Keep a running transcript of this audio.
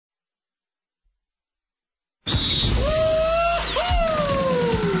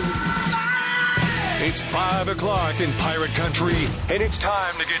It's 5 o'clock in Pirate Country, and it's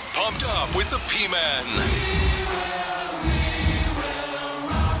time to get pumped up with the P-Man.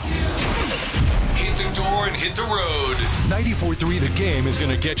 Hit the door and hit the road. 94.3 The Game is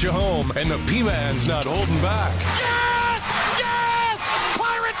going to get you home, and the P-Man's not holding back. Yes! Yes!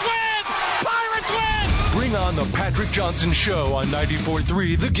 Pirates win! Pirates win! Bring on the Patrick Johnson Show on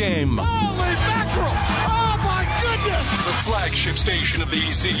 94.3 The Game. Holy mackerel! Oh, my goodness! The flagship station of the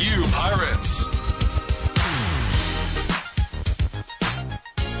ECU Pirates.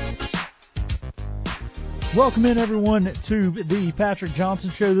 Welcome in, everyone, to the Patrick Johnson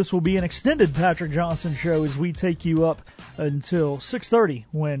Show. This will be an extended Patrick Johnson Show as we take you up until 6:30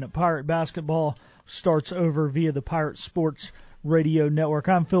 when Pirate basketball starts over via the Pirate Sports Radio Network.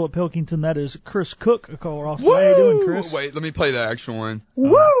 I'm Philip Pilkington. That is Chris Cook. How you doing, Chris? Wait, let me play the actual one.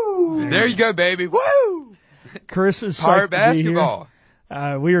 Woo! There you go, baby. Woo! Chris is Pirate psyched basketball. To be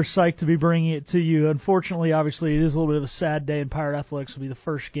here. We are psyched to be bringing it to you. Unfortunately, obviously, it is a little bit of a sad day, and Pirate Athletics will be the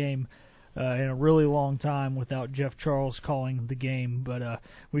first game in a really long time without Jeff Charles calling the game. But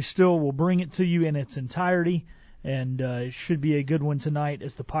we still will bring it to you in its entirety, and it should be a good one tonight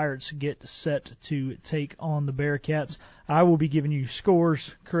as the Pirates get set to take on the Bearcats. I will be giving you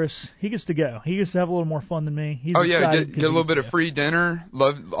scores. Chris, he gets to go. He gets to have a little more fun than me. He's get a little bit of free dinner.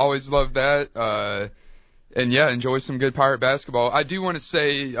 Always love that. And yeah, enjoy some good Pirate basketball. I do want to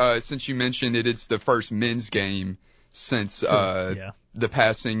say, since you mentioned it, it's the first men's game since the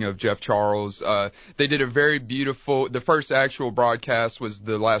passing of Jeff Charles. They did a very beautiful, the first actual broadcast was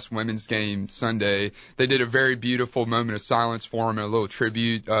the last women's game Sunday. They did a very beautiful moment of silence for him and a little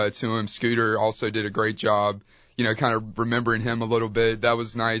tribute to him. Scooter also did a great job, kind of remembering him a little bit. That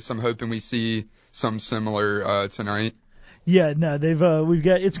was nice. I'm hoping we see something similar tonight. Yeah, no,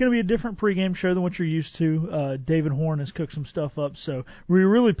 it's going to be a different pregame show than what you're used to. David Horn has cooked some stuff up, so we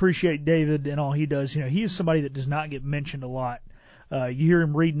really appreciate David and all he does. He is somebody that does not get mentioned a lot. You hear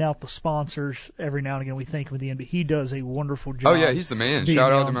him reading out the sponsors every now and again. We thank him at the end, but he does a wonderful job. Oh yeah, he's the man.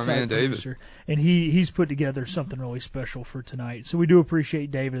 Shout out to my man David. And he's put together something really special for tonight. So we do appreciate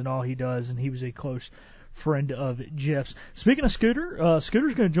David and all he does, and he was a close friend of Jeff's. Speaking of Scooter,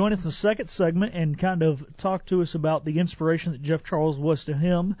 Scooter's going to join us in the second segment and kind of talk to us about the inspiration that Jeff Charles was to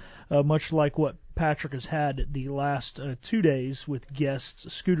him, much like what Patrick has had the last 2 days with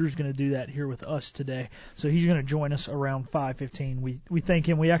guests. Scooter's going to do that here with us today. So he's going to join us around 5:15. We thank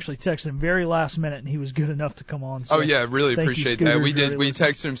him. We actually texted him very last minute, and he was good enough to come on. So really appreciate that. We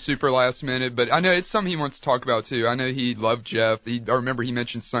texted him super last minute, but I know it's something he wants to talk about too. I know he loved Jeff. I remember he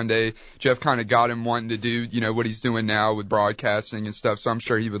mentioned Sunday. Jeff kind of got him wanting to do, what he's doing now with broadcasting and stuff. So I'm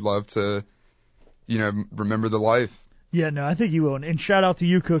sure he would love to, remember the life. Yeah, no, I think you will. And shout out to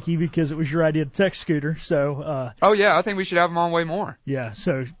you, Cookie, because it was your idea to text Scooter. So. I think we should have him on way more. Yeah,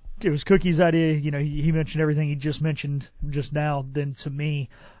 so it was Cookie's idea. He mentioned everything he just mentioned just now, then to me,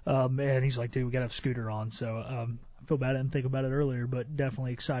 and he's like, dude, we gotta have Scooter on. So I feel bad I didn't think about it earlier, but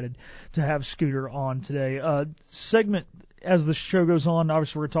definitely excited to have Scooter on today. Segment as the show goes on.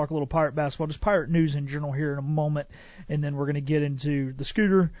 Obviously, we're gonna talk a little Pirate basketball, just Pirate news in general here in a moment, and then we're gonna get into the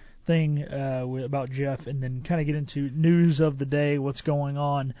Scooter thing about Jeff, and then kind of get into news of the day, what's going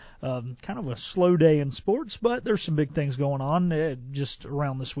on. Kind of a slow day in sports, but there's some big things going on just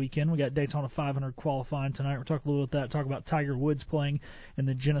around this weekend. We got Daytona 500 qualifying tonight. We'll talk a little about that, talk about Tiger Woods playing in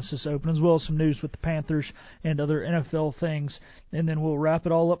the Genesis Open, as well as some news with the Panthers and other NFL things. And then we'll wrap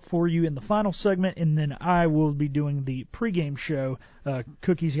it all up for you in the final segment, and then I will be doing the pregame show.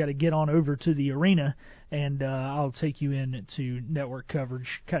 Cookie's got to get on over to the arena, and I'll take you in to network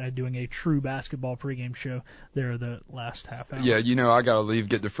coverage, kind of doing a true basketball pregame show there the last half hour. Yeah, I got to leave,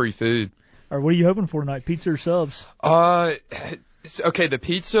 get the free food. All right, what are you hoping for tonight, pizza or subs? Okay, the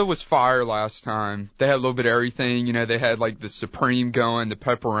pizza was fire last time. They had a little bit of everything. They had like the Supreme going, the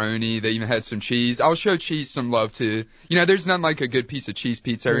pepperoni. They even had some cheese. I'll show cheese some love too. There's nothing like a good piece of cheese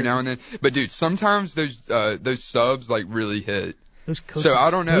pizza every now and then. But dude, sometimes those subs like really hit. So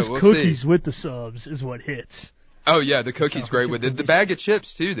I don't know. Those cookies with the subs is what hits. Oh yeah, the cookie's great with it. The bag of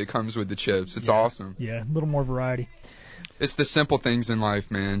chips too that comes with the chips. It's awesome. Yeah, a little more variety. It's the simple things in life,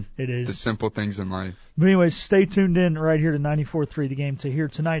 man. It is. The simple things in life. But anyways, stay tuned in right here to 94.3 The Game to hear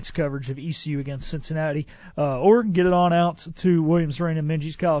tonight's coverage of ECU against Cincinnati, or get it on out to Williams-Arena and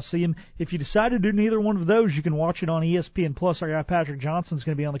Minges Coliseum. If you decide to do neither one of those, you can watch it on ESPN Plus. Our guy Patrick Johnson's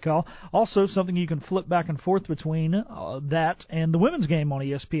going to be on the call. Also, something you can flip back and forth between that and the women's game on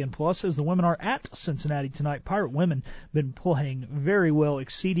ESPN Plus, as the women are at Cincinnati tonight. Pirate women been playing very well,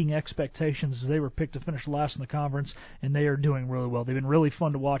 exceeding expectations as they were picked to finish last in the conference, and and they are doing really well. They've been really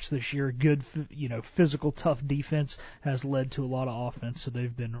fun to watch this year. Good, physical, tough defense has led to a lot of offense, so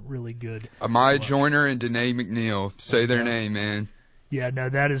they've been really good. Amaya Joyner and Danae McNeil. Say their name, man. Yeah, no,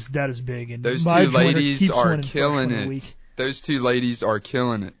 that is big. And those two ladies are killing it. Those two ladies are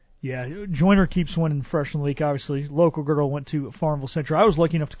killing it. Yeah, Joyner keeps winning Freshman Week, obviously. Local girl went to Farmville Central. I was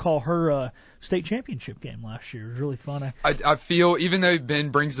lucky enough to call her state championship game last year. It was really fun. I feel, even though Ben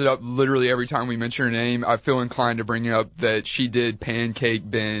brings it up literally every time we mention her name, I feel inclined to bring it up that she did pancake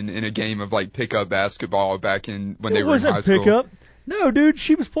Ben in a game of pickup basketball back when they were in high school. Pickup? No, dude,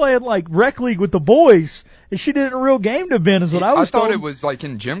 she was playing rec league with the boys, and she did it in a real game to Ben, is what I was told. I thought it was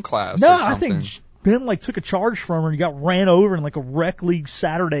in gym class. No, or something. I think Ben took a charge from her and got ran over in a rec league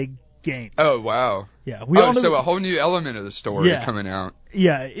Saturday game. Oh, wow. Yeah. So a whole new element of the story coming out.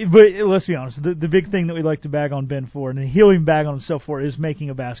 Yeah, but let's be honest, the big thing that we like to bag on Ben for, and he'll even bag on himself for, is making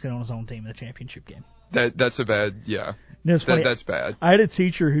a basket on his own team in the championship game. That's a bad, yeah. That's bad. I had a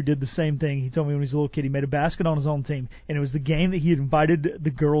teacher who did the same thing. He told me when he was a little kid, he made a basket on his own team, and it was the game that he had invited the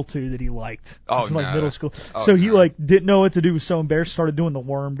girl to that he liked. Oh, it was middle school. Oh, so he didn't know what to do, was so embarrassed, started doing the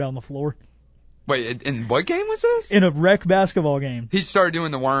worm down the floor. Wait, in what game was this? In a rec basketball game. He started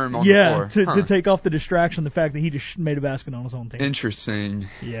doing the worm on the floor. Yeah, to take off the distraction, the fact that he just made a basket on his own team. Interesting.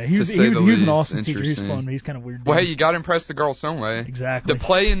 Yeah, he was an awesome teacher. He was fun, but he's kind of weird. Well, hey, you got to impress the girl some way. Exactly. The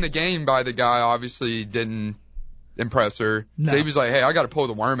play in the game by the guy obviously didn't impress her. No. So he was like, hey, I got to pull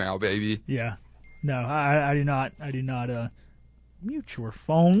the worm out, baby. Yeah. No, I do not mute your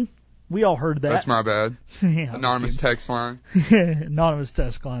phone. We all heard that. That's my bad. Yeah, anonymous text line. Anonymous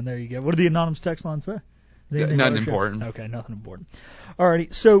text line. There you go. What did the anonymous text line say? Nothing important. Okay, nothing important.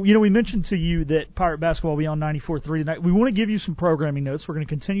 Alrighty. So, we mentioned to you that Pirate Basketball will be on 94.3 tonight. We want to give you some programming notes. We're going to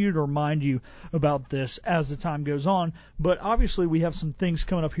continue to remind you about this as the time goes on. But obviously, we have some things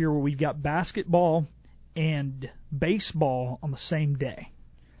coming up here where we've got basketball and baseball on the same day.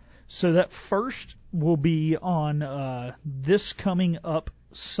 So that first will be on this coming up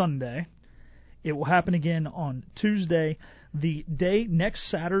Sunday. It will happen again on Tuesday. The day next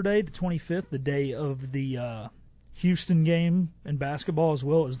Saturday, the 25th, the day of the Houston game in basketball, as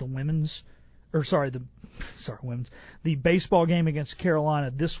well as the the baseball game against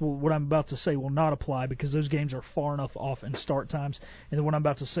Carolina. What I'm about to say will not apply because those games are far enough off in start times. And then what I'm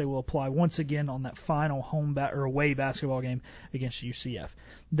about to say will apply once again on that final away basketball game against UCF.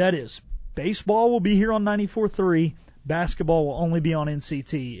 That is, baseball will be here on 94.3. Basketball will only be on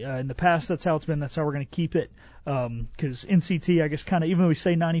NCT. In the past, that's how it's been. That's how we're going to keep it. Because NCT, I guess, even though we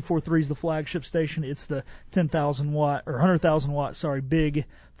say 94.3 is the flagship station, it's the 10,000 watt or 100,000 watt, big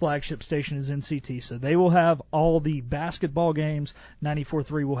flagship station is NCT. So they will have all the basketball games.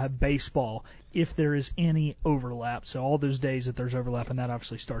 94.3 will have baseball if there is any overlap. So all those days that there's overlap, and that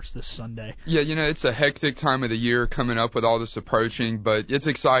obviously starts this Sunday. Yeah, it's a hectic time of the year coming up with all this approaching, but it's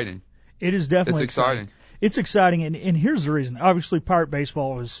exciting. It is definitely exciting. It's exciting, and here's the reason. Obviously, Pirate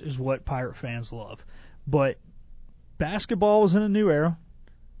baseball is what Pirate fans love. But basketball is in a new era.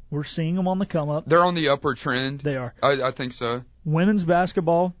 We're seeing them on the come up. They're on the upward trend. They are. I think so. Women's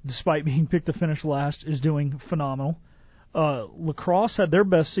basketball, despite being picked to finish last, is doing phenomenal. Lacrosse had their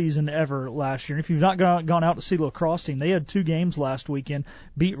best season ever last year. And if you've not gone out to see the lacrosse team, they had 2 games last weekend,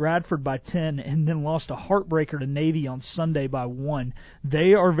 beat Radford by 10, and then lost a heartbreaker to Navy on Sunday by 1.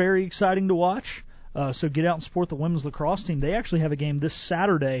 They are very exciting to watch. So get out and support the women's lacrosse team. They actually have a game this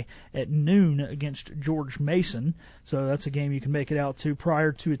Saturday at noon against George Mason. So that's a game you can make it out to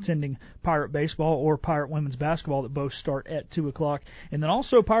prior to attending Pirate baseball or Pirate women's basketball that both start at 2 o'clock. And then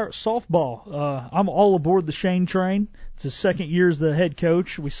also Pirate softball. I'm all aboard the Shane train. It's his second year as the head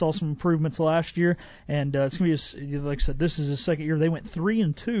coach. We saw some improvements last year. And it's going to be, like I said, this is his second year. They went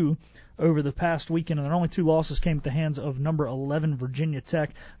 3-2. Over the past weekend, and their only 2 losses came at the hands of number 11 Virginia Tech.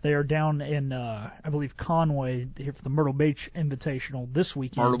 They are down in, I believe, Conway here for the Myrtle Beach Invitational this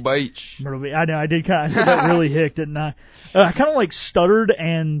weekend. Myrtle Beach. I know, I did kind of, I said that really hick, didn't I? I kind of stuttered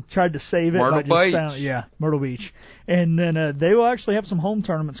and tried to save it. Myrtle Beach. Myrtle Beach. And then they will actually have some home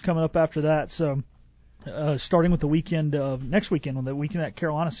tournaments coming up after that, so starting with the weekend of next weekend on the Weekend at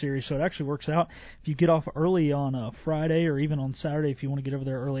Carolina series. So it actually works out. If you get off early on Friday or even on Saturday, if you want to get over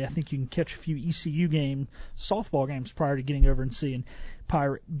there early, I think you can catch a few ECU softball games prior to getting over and seeing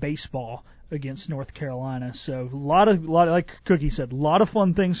Pirate baseball against North Carolina. So a lot of, like Cookie said, a lot of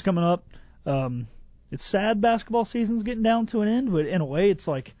fun things coming up. It's sad basketball season's getting down to an end, but in a way it's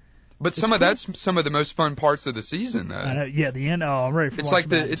like, but that's some of the most fun parts of the season, though. I know, yeah, the end. Oh, I'm ready for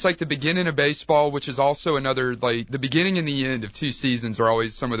it's like the beginning of baseball, which is also another, the beginning and the end of 2 seasons are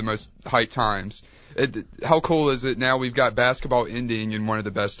always some of the most hype times. How cool is it now we've got basketball ending in one of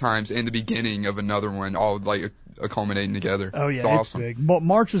the best times and the beginning of another one, all culminating together. Oh, yeah, it's awesome. big.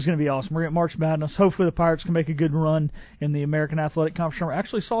 March is going to be awesome. We're at March Madness. Hopefully the Pirates can make a good run in the American Athletic Conference. I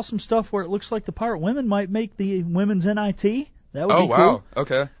actually saw some stuff where it looks like the Pirate women might make the women's NIT. That would be cool. Oh, wow.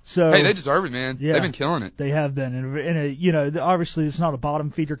 Okay. So, hey, they deserve it, man. Yeah, they've been killing it. They have been. And obviously it's not a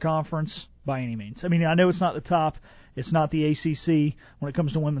bottom feeder conference by any means. I mean, I know it's not the top. It's not the ACC when it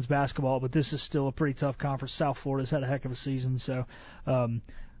comes to women's basketball, but this is still a pretty tough conference. South Florida's had a heck of a season, so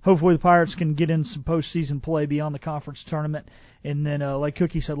hopefully the Pirates can get in some postseason play beyond the conference tournament. And then, like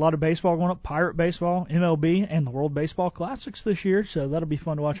Cookie said, a lot of baseball going up, Pirate baseball, MLB, and the World Baseball Classics this year, so that'll be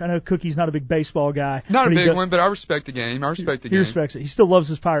fun to watch. I know Cookie's not a big baseball guy. Not a big one, but I respect the game. He respects it. He still loves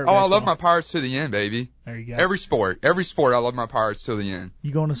his Pirate baseball. I love my Pirates to the end, baby. There you go. Every sport, I love my Pirates to the end.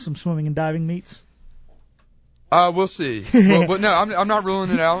 You going to some swimming and diving meets? We'll see. well, no, I'm not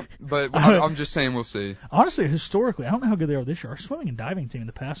ruling it out, but I'm just saying we'll see. Honestly, historically, I don't know how good they are this year. Our swimming and diving team in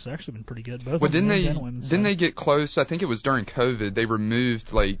the past has actually been pretty good. Both didn't they get close? I think it was during COVID. They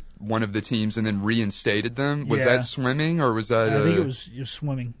removed like one of the teams and then reinstated them. Was that swimming or was that? I think it was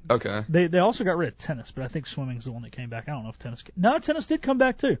swimming. Okay. They also got rid of tennis, but I think swimming's the one that came back. I don't know if tennis. Tennis did come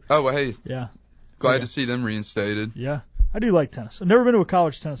back too. Oh well, hey. Yeah. Glad to see them reinstated. Yeah. I do like tennis. I've never been to a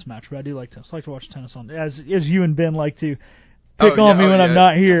college tennis match, but I do like tennis. I like to watch tennis as you and Ben like to pick on me when I'm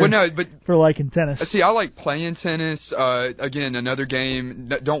not here for liking tennis. See, I like playing tennis. Again, another game.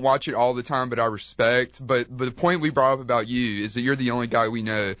 Don't watch it all the time, but I respect. But the point we brought up about you is that you're the only guy we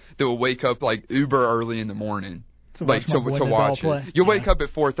know that will wake up like uber early in the morning. To watch it. You'll wake up at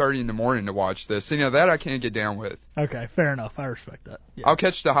 4:30 in the morning to watch this. That I can't get down with. Okay, fair enough. I respect that. Yeah. I'll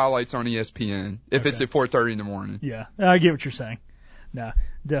catch the highlights on ESPN if it's at 4:30 in the morning. Yeah, I get what you're saying. No,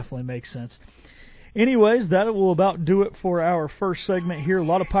 definitely makes sense. Anyways, that will about do it for our first segment here. A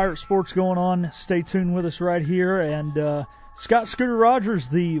lot of Pirate sports going on. Stay tuned with us right here. And Scott Scooter Rogers,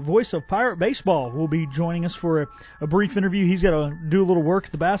 the voice of Pirate baseball, will be joining us for a brief interview. He's got to do a little work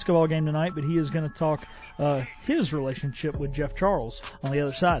at the basketball game tonight, but he is going to talk his relationship with Jeff Charles on the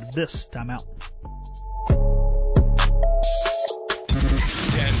other side of this timeout.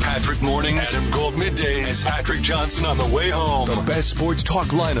 Dan Patrick Mornings and Gold Middays. Patrick Johnson on the way home. The best sports talk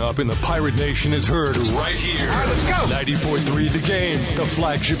lineup in the Pirate Nation is heard right here. All right, let's go. 94.3 The Game, the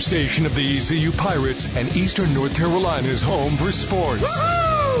flagship station of the ECU Pirates and Eastern North Carolina's home for sports.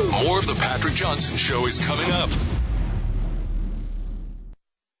 Woo-hoo! More of the Patrick Johnson Show is coming up.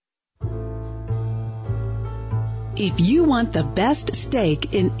 If you want the best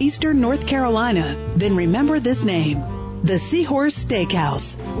steak in Eastern North Carolina, then remember this name. The Seahorse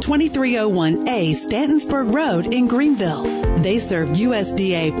Steakhouse, 2301A Stantonsburg Road in Greenville. They serve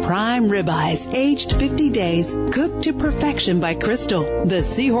USDA prime ribeyes aged 50 days, cooked to perfection by Crystal, the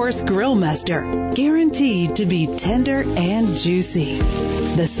Seahorse Grill Master, guaranteed to be tender and juicy.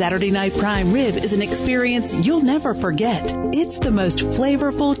 The Saturday Night Prime Rib is an experience you'll never forget. It's the most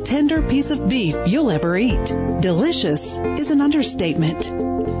flavorful, tender piece of beef you'll ever eat. Delicious is an understatement.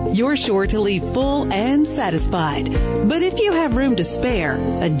 You're sure to leave full and satisfied. But if you have room to spare,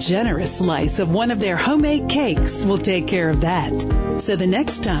 a generous slice of one of their homemade cakes will take care of that. So the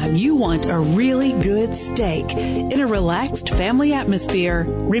next time you want a really good steak in a relaxed family atmosphere,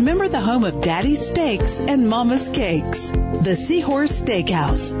 remember the home of Daddy's Steaks and Mama's Cakes. The Seahorse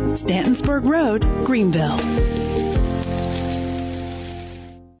Steakhouse, Stantonsburg Road, Greenville.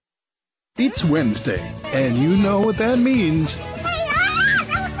 It's Wednesday, and you know what that means.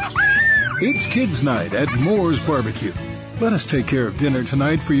 It's Kids Night at Moore's Barbecue. Let us take care of dinner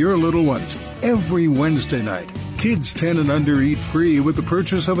tonight for your little ones. Every Wednesday night, kids 10 and under eat free with the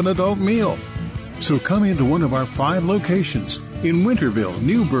purchase of an adult meal. So come into one of our 5 locations in Winterville,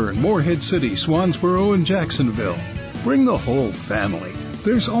 New Bern, Morehead City, Swansboro, and Jacksonville. Bring the whole family.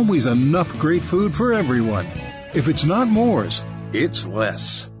 There's always enough great food for everyone. If it's not Moore's, it's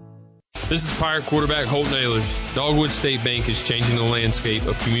less. This is Pirate quarterback Holt Nailers. Dogwood State Bank is changing the landscape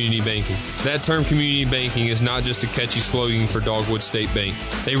of community banking. That term community banking is not just a catchy slogan for Dogwood State Bank.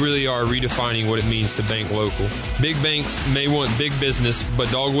 They really are redefining what it means to bank local. Big banks may want big business, but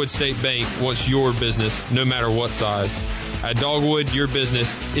Dogwood State Bank wants your business no matter what size. At Dogwood, your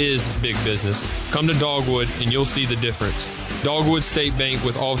business is big business. Come to Dogwood and you'll see the difference. Dogwood State Bank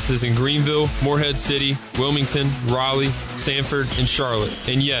with offices in Greenville, Morehead City, Wilmington, Raleigh, Sanford, and Charlotte.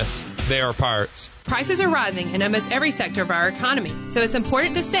 And yes, they are Pirates. Prices are rising in almost every sector of our economy, so it's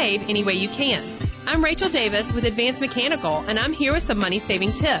important to save any way you can. I'm Rachel Davis with Advanced Mechanical, and I'm here with some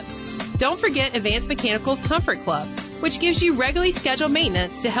money-saving tips. Don't forget Advanced Mechanical's Comfort Club, which gives you regularly scheduled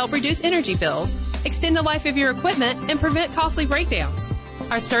maintenance to help reduce energy bills, extend the life of your equipment, and prevent costly breakdowns.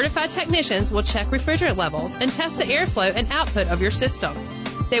 Our certified technicians will check refrigerant levels and test the airflow and output of your system.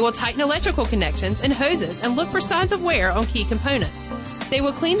 They will tighten electrical connections and hoses and look for signs of wear on key components. They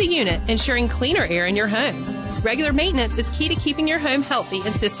will clean the unit, ensuring cleaner air in your home. Regular maintenance is key to keeping your home healthy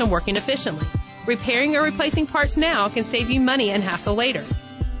and system working efficiently. Repairing or replacing parts now can save you money and hassle later.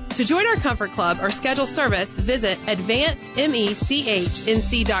 To join our Comfort Club or schedule service, visit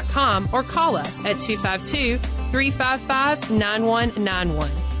advancemechnc.com or call us at 252-355-9191.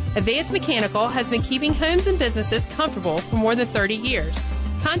 Advanced Mechanical has been keeping homes and businesses comfortable for more than 30 years.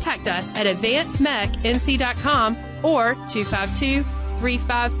 Contact us at advancemechnc.com or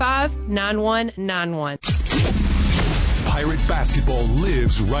 252-355-9191. Pirate basketball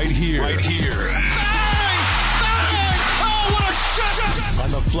lives right here. Right here. Oh, what a shot!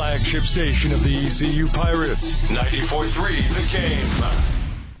 On the flagship station of the ECU Pirates. 94.3 The Game.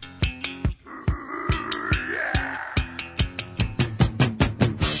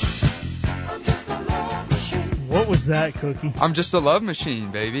 What was that, Cookie? I'm just a love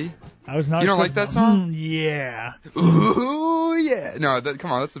machine, baby. I was not. You don't like that song? Yeah. Ooh, yeah. No,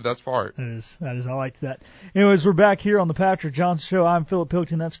 come on, that's the best part. That is. I liked that. Anyways, we're back here on the Patrick Johnson Show. I'm Philip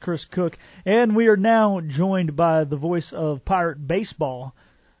Pilkington. That's Chris Cook. And we are now joined by the voice of Pirate Baseball,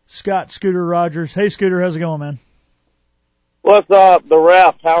 Scott Scooter Rogers. Hey, Scooter, how's it going, man? What's up, the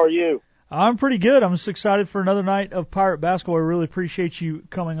ref? How are you? I'm pretty good. I'm just excited for another night of Pirate basketball. I really appreciate you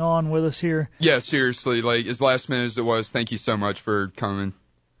coming on with us here. Yeah, seriously, like as last minute as it was, thank you so much for coming.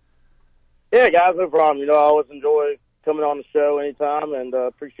 Yeah, guys, no problem. You know, I always enjoy coming on the show anytime, and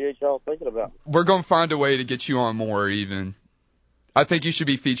appreciate y'all thinking about me. We're going to find a way to get you on more, even. I think you should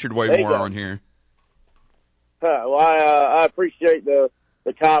be featured way more on here. Well, I appreciate the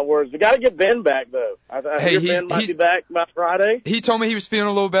kind words. We got to get Ben back, though. I hear Ben might be back by Friday. He told me he was feeling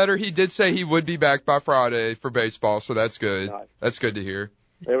a little better. He did say he would be back by Friday for baseball, so that's good. Nice. That's good to hear.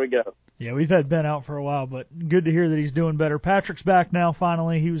 There we go. Yeah, we've had Ben out for a while, but good to hear that he's doing better. Patrick's back now,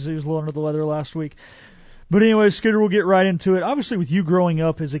 finally. He was a little under the weather last week. But anyway, Scooter, we'll get right into it. Obviously, with you growing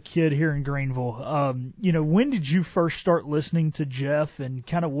up as a kid here in Greenville, when did you first start listening to Jeff, and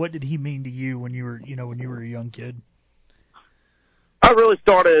kind of what did he mean to you when you were a young kid? I really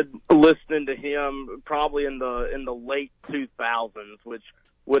started listening to him probably in the late 2000s, which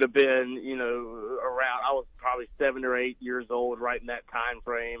would have been, around, I was probably 7 or 8 years old right in that time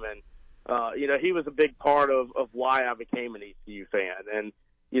frame. And, he was a big part of why I became an ECU fan. And,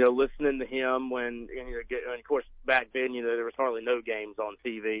 listening to him when, and of course, back then, there was hardly no games on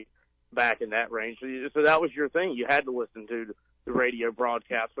TV back in that range. So that was your thing. You had to listen to the radio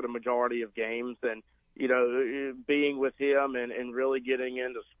broadcast for the majority of games. And, being with him and really getting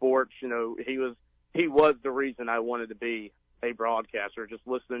into sports, he was the reason I wanted to be a broadcaster, just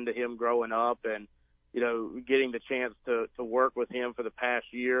listening to him growing up and, getting the chance to work with him for the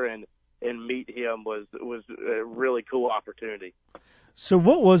past year and meet him was a really cool opportunity. So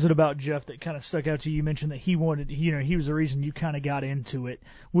what was it about Jeff that kind of stuck out to you? You mentioned that he was the reason you kind of got into it.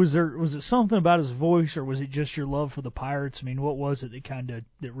 Was it something about his voice, or was it just your love for the Pirates? I mean, what was it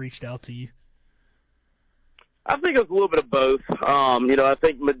that reached out to you? I think it was a little bit of both. I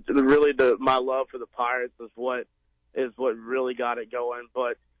think really my love for the Pirates is what really got it going.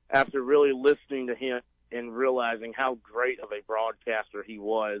 But after really listening to him and realizing how great of a broadcaster he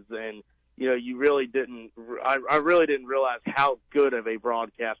was, and I really didn't realize how good of a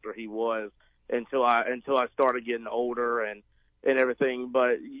broadcaster he was until I started getting older and everything.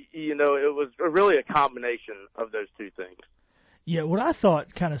 But it was really a combination of those two things. Yeah, what I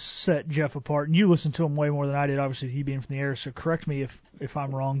thought kind of set Jeff apart, and you listened to him way more than I did, obviously, with he being from the area, so correct me if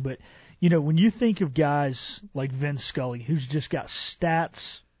I'm wrong, but, when you think of guys like Vince Scully, who's just got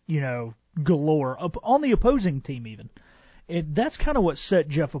stats, galore, up on the opposing team even, that's kind of what set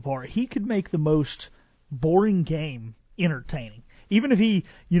Jeff apart. He could make the most boring game entertaining. Even if he,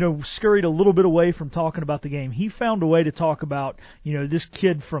 scurried a little bit away from talking about the game, he found a way to talk about, this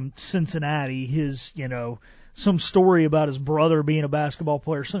kid from Cincinnati, his, some story about his brother being a basketball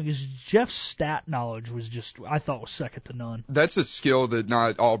player. Something. Because Jeff's stat knowledge was I thought was second to none. That's a skill that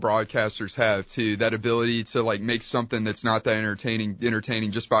not all broadcasters have too. That ability to make something that's not that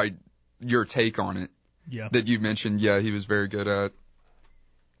entertaining just by your take on it. Yeah. That you mentioned. Yeah, he was very good at.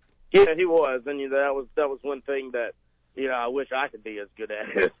 Yeah, he was, and that was one thing that I wish I could be as good at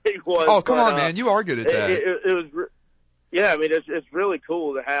as he was. Oh, come on, man, you are good at that. It was. Yeah, I mean, it's really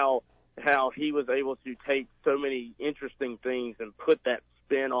cool how he was able to take so many interesting things and put that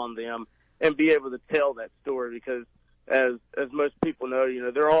spin on them and be able to tell that story, because as most people know,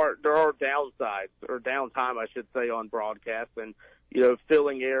 there are downsides, or downtime, I should say, on broadcast, and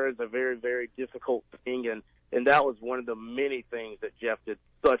filling air is a very, very difficult thing, and that was one of the many things that Jeff did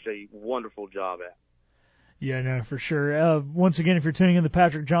such a wonderful job at. Yeah, no, for sure. Once again, if you're tuning in the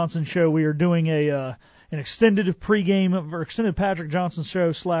Patrick Johnson Show, we are doing an extended pregame or extended Patrick Johnson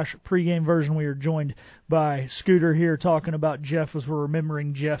Show / pregame version. We are joined by Scooter here talking about Jeff as we're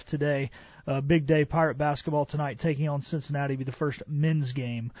remembering Jeff today. Big day Pirate basketball tonight, taking on Cincinnati. Be the first men's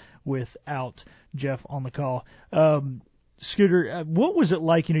game without Jeff on the call. Scooter, what was it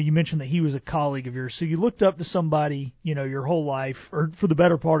like? You mentioned that he was a colleague of yours, so you looked up to somebody, your whole life, or for the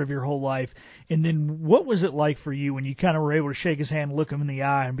better part of your whole life, and then what was it like for you when you kind of were able to shake his hand, look him in the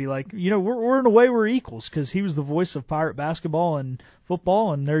eye, and be like, we're in a way we're equals, because he was the voice of Pirate basketball and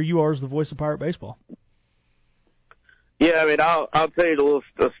football, and there you are as the voice of Pirate baseball. Yeah, I mean, I'll tell you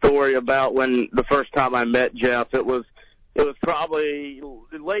a story about when the first time I met Jeff. It was probably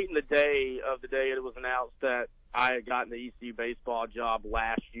late in the day it was announced that I had gotten the ECU baseball job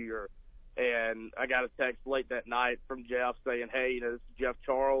last year, and I got a text late that night from Jeff saying, "Hey, this is Jeff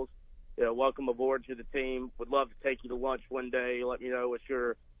Charles. Welcome aboard to the team. Would love to take you to lunch one day. Let me know what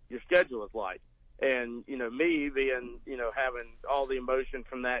your schedule is like." And me being having all the emotion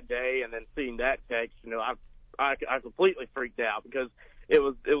from that day, and then seeing that text, I completely freaked out because it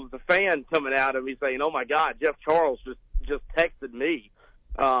was the fan coming out of me saying, "Oh my God, Jeff Charles just texted me,"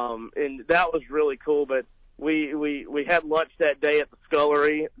 and that was really cool. But we had lunch that day at the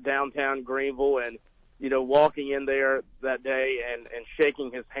Scullery downtown Greenville, and walking in there that day and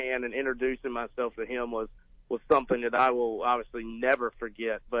shaking his hand and introducing myself to him was something that I will obviously never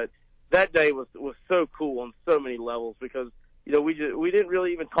forget. But that day was so cool on so many levels because we didn't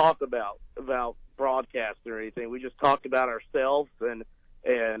really even talk about broadcasting or anything. We just talked about ourselves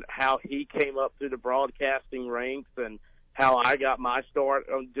and how he came up through the broadcasting ranks and how I got my start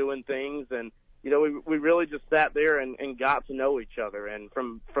on doing things. And we really just sat there and got to know each other. And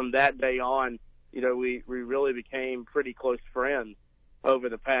from that day on, we really became pretty close friends over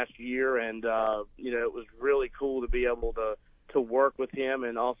the past year. And, it was really cool to be able to work with him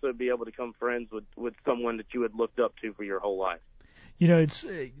and also be able to become friends with someone that you had looked up to for your whole life.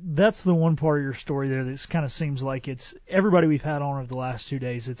 That's the one part of your story there that kind of seems like it's everybody we've had on over the last 2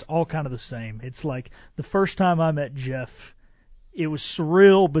 days. It's all kind of the same. It's like the first time I met Jeff, it was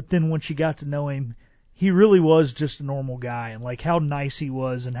surreal, but then once you got to know him, he really was just a normal guy, and like how nice he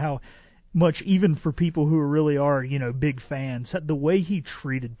was and how much, even for people who really are, big fans, the way he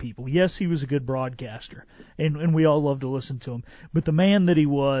treated people. Yes, he was a good broadcaster, and we all love to listen to him, but the man that he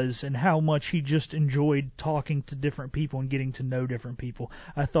was and how much he just enjoyed talking to different people and getting to know different people,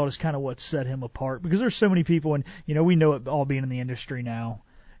 I thought is kind of what set him apart, because there's so many people, and, we know it all being in the industry now,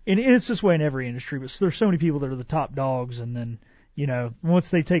 and it's this way in every industry, but there's so many people that are the top dogs, and then, once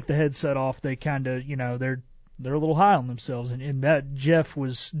they take the headset off, they kind of, they're a little high on themselves, and that Jeff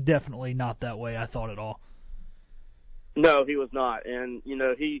was definitely not that way, I thought, at all. No, he was not. And,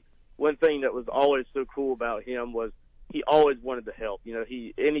 one thing that was always so cool about him was he always wanted to help.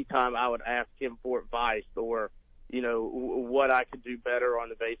 Anytime I would ask him for advice or, what I could do better on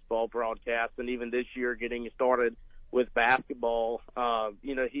the baseball broadcast, and even this year getting started with basketball,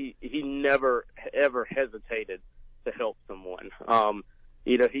 he never, ever hesitated to help someone.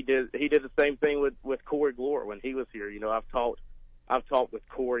 He did the same thing with Corey Glore when he was here. I've talked with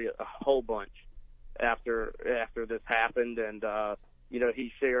Corey a whole bunch after this happened, and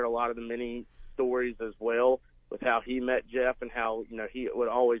he shared a lot of the many stories as well with how he met Jeff and how he would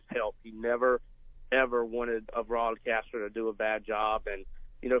always help. He never ever wanted a broadcaster to do a bad job, and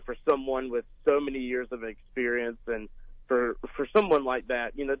for someone with so many years of experience and for someone like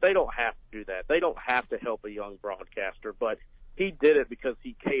that, they don't have to do that. They don't have to help a young broadcaster, but he did it because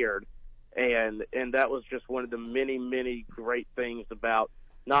he cared, and that was just one of the many, many great things about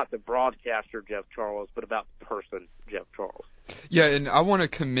not the broadcaster Jeff Charles, but about the person Jeff Charles. Yeah, and I want to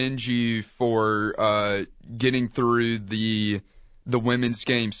commend you for getting through the women's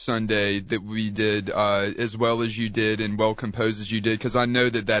game Sunday that we did as well as you did and well composed as you did, because I know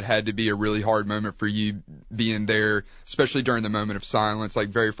that had to be a really hard moment for you being there, especially during the moment of silence, like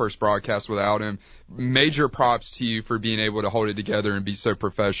very first broadcast without him. Major props to you for being able to hold it together and be so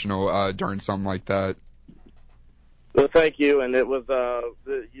professional during something like that. Well, thank you. And it was,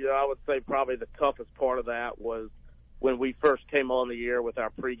 I would say probably the toughest part of that was when we first came on the air with our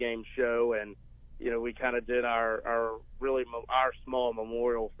pregame show, and we kind of did our small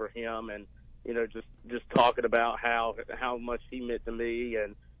memorial for him, and just talking about how much he meant to me,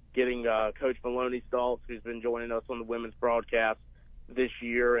 and getting Coach Maloney Stoltz, who's been joining us on the women's broadcast this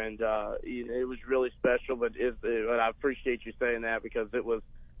year, and it was really special. But I appreciate you saying that, because it was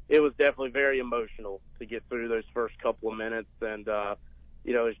definitely very emotional to get through those first couple of minutes, and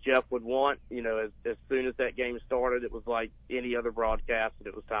as Jeff would want, as soon as that game started, it was like any other broadcast, and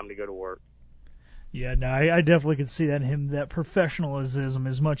it was time to go to work. Yeah, no, I definitely could see that in him, that professionalism,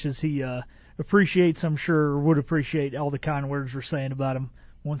 as much as he appreciates, I'm sure, would appreciate all the kind words we're saying about him.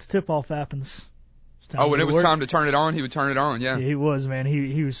 Once tip-off happens, when it was time to turn it on, he would turn it on, yeah. Yeah, he was, man.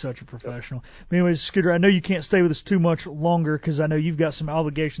 He was such a professional. But anyways, Scooter, I know you can't stay with us too much longer because I know you've got some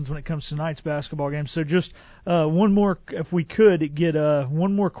obligations when it comes to tonight's basketball game. So just one more, if we could, get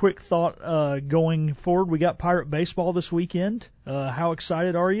one more quick thought going forward. We got Pirate Baseball this weekend. How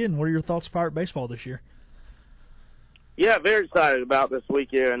excited are you, and what are your thoughts on Pirate Baseball this year? Yeah, very excited about this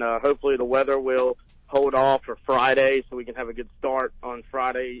weekend. Hopefully the weather will hold off for Friday so we can have a good start on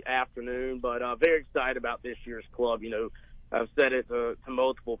Friday afternoon. But very excited about this year's club. You know, I've said it to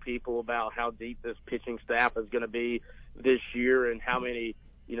multiple people about how deep this pitching staff is going to be this year and how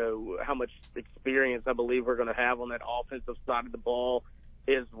much experience I believe we're going to have on that offensive side of the ball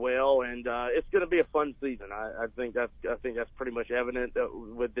as well. And it's going to be a fun season. I think that's pretty much evident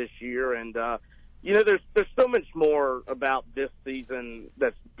with this year. And there's so much more about this season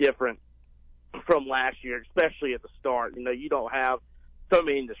that's different from last year, especially at the start. You know, you don't have so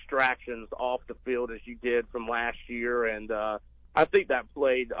many distractions off the field as you did from last year, and I think that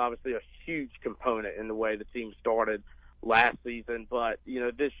played obviously a huge component in the way the team started last season. But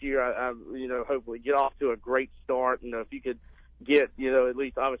this year, I hopefully get off to a great start. If you could get at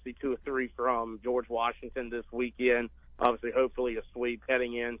least obviously 2 or 3 from George Washington this weekend, obviously hopefully a sweep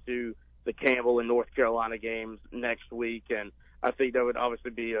heading into the Campbell and North Carolina games next week, and I think that would obviously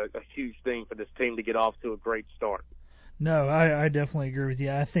be a huge thing for this team to get off to a great start. No, I definitely agree with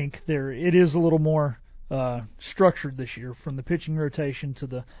you. I think it is a little more structured this year, from the pitching rotation to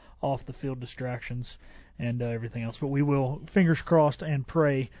the off-the-field distractions and everything else. But we will, fingers crossed, and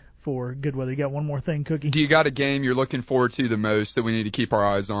pray for good weather. You got one more thing, Cookie? Do you got a game you're looking forward to the most that we need to keep our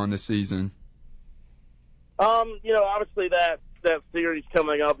eyes on this season? Obviously that series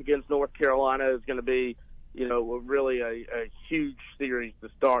coming up against North Carolina is going to be really a huge series to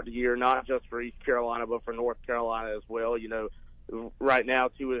start the year, not just for East Carolina, but for North Carolina as well. Right now,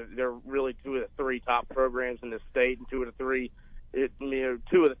 they're really 2 of the 3 top programs in the state, and 2 of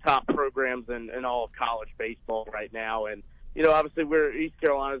the top programs in all of college baseball right now. And, obviously East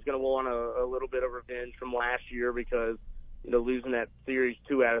Carolina is going to want a little bit of revenge from last year because, losing that series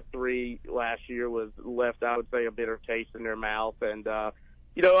 2 out of 3 last year was left, I would say, a bitter taste in their mouth. And,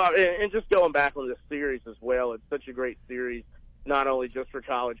 and just going back on this series as well, it's such a great series, not only just for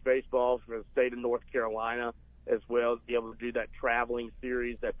college baseball, for the state of North Carolina as well, to be able to do that traveling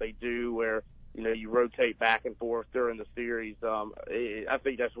series that they do where, you rotate back and forth during the series. I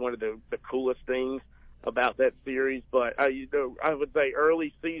think that's one of the coolest things about that series. But, I would say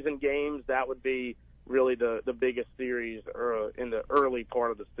early season games, that would be really the biggest series in the early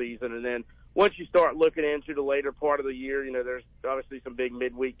part of the season. And then once you start looking into the later part of the year, there's obviously some big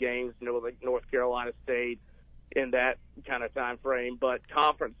midweek games, like North Carolina State in that kind of time frame. But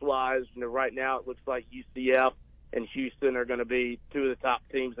conference-wise, right now it looks like UCF and Houston are going to be 2 of the top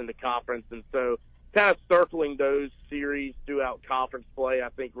teams in the conference. And so kind of circling those series throughout conference play, I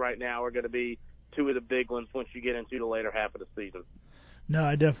think right now are going to be 2 of the big ones once you get into the later half of the season. No,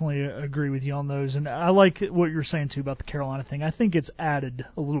 I definitely agree with you on those. And I like what you're saying, too, about the Carolina thing. I think it's added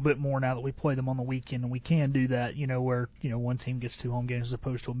a little bit more now that we play them on the weekend, and we can do that, where, one team gets 2 home games as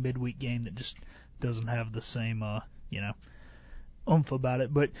opposed to a midweek game that just doesn't have the same, oomph about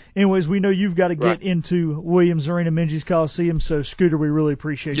it. But anyways, we know you've got to get into Williams Arena, Minges Coliseum. So, Scooter, we really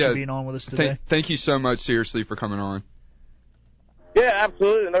appreciate you being on with us today. Thank you so much, seriously, for coming on. Yeah,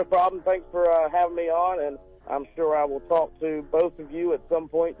 absolutely. No problem. Thanks for having me on, and I'm sure I will talk to both of you at some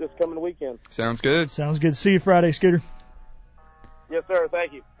point this coming weekend. Sounds good. Sounds good. See you Friday, Scooter. Yes, sir.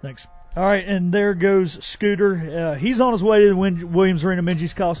 Thank you. Thanks. All right, and there goes Scooter. He's on his way to the Williams Arena,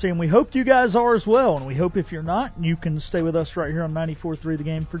 Minges Coliseum. We hope you guys are as well, and we hope if you're not, you can stay with us right here on 94.3 The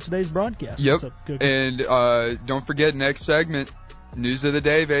Game for today's broadcast. Yep. And don't forget, next segment, News of the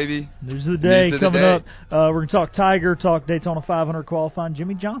day, baby. News of the day coming up. We're going to talk Tiger, talk Daytona 500 qualifying,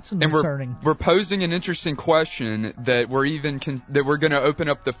 Jimmy Johnson and returning. We're posing an interesting question that we're going to open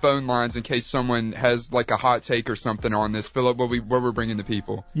up the phone lines in case someone has like a hot take or something on this. Philip, what we're bringing to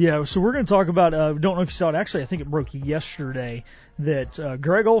people. Yeah, so we're going to talk about, don't know if you saw it, actually I think it broke yesterday, that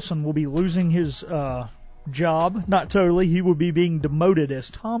Greg Olson will be losing his job. Not totally. He will be being demoted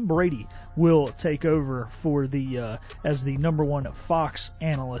as Tom Brady will take over for as the #1 Fox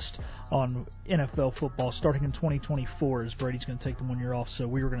analyst on NFL football starting in 2024, as Brady's going to take the 1 year off. So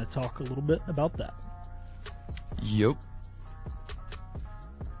we were going to talk a little bit about that. Yep.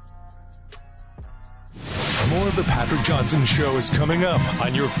 More of the Patrick Johnson Show is coming up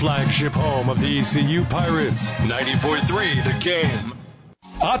on your flagship home of the ECU Pirates, 94.3 The Game.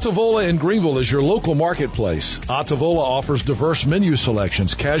 Ottavola in Greenville is your local marketplace. Ottavola offers diverse menu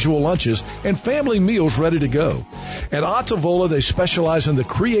selections, casual lunches, and family meals ready to go. At Ottavola, they specialize in the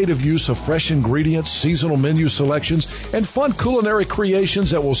creative use of fresh ingredients, seasonal menu selections, and fun culinary creations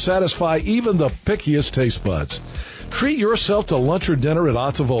that will satisfy even the pickiest taste buds. Treat yourself to lunch or dinner at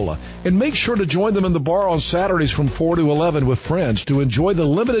Ottavola, and make sure to join them in the bar on Saturdays from 4 to 11 with friends to enjoy the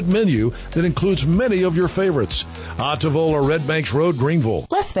limited menu that includes many of your favorites. Ottavola, Red Banks Road, Greenville.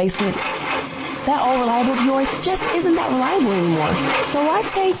 Let's face it, that old reliable of yours just isn't that reliable anymore. So why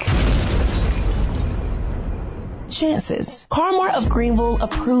take chances? Car-Mart of Greenville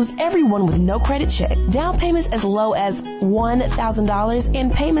approves everyone with no credit check. Down payments as low as $1,000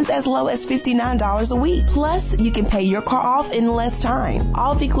 and payments as low as $59 a week. Plus, you can pay your car off in less time.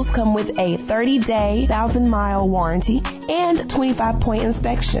 All vehicles come with a 30-day, 1,000-mile warranty and 25-point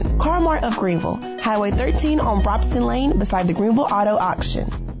inspection. Car-Mart of Greenville, Highway 13 on Brobson Lane beside the Greenville Auto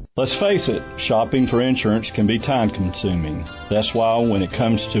Auction. Let's face it, shopping for insurance can be time-consuming. That's why when it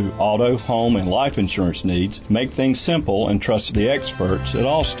comes to auto, home, and life insurance needs, make things simple and trust the experts at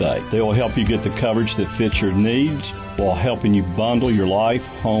Allstate. They will help you get the coverage that fits your needs while helping you bundle your life,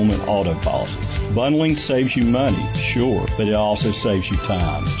 home, and auto policies. Bundling saves you money, sure, but it also saves you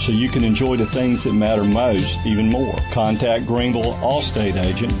time, so you can enjoy the things that matter most even more. Contact Greenville Allstate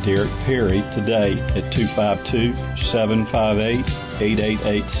agent Derek Perry today at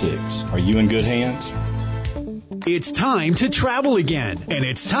 252-758-8886. Are you in good hands? It's time to travel again, and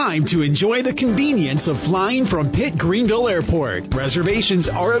it's time to enjoy the convenience of flying from Pitt Greenville Airport. Reservations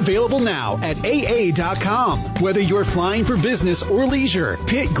are available now at AA.com. Whether you're flying for business or leisure,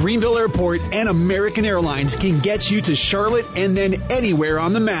 Pitt Greenville Airport and American Airlines can get you to Charlotte and then anywhere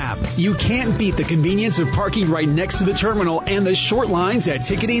on the map. You can't beat the convenience of parking right next to the terminal and the short lines at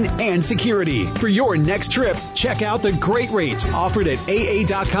ticketing and security. For your next trip, check out the great rates offered at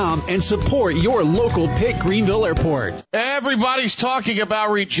AA.com and support your local Pitt Greenville Airport. Everybody's talking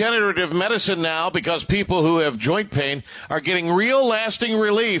about regenerative medicine now because people who have joint pain are getting real lasting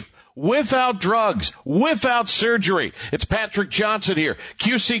relief without drugs, without surgery. It's Patrick Johnson here.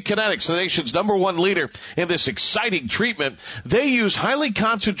 QC Kinetics, the nation's #1 leader in this exciting treatment. They use highly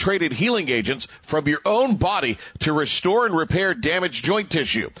concentrated healing agents from your own body to restore and repair damaged joint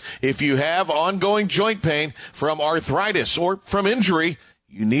tissue. If you have ongoing joint pain from arthritis or from injury,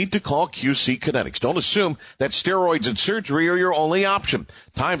 you need to call QC Kinetics. Don't assume that steroids and surgery are your only option.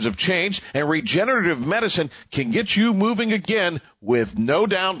 Times have changed, and regenerative medicine can get you moving again with no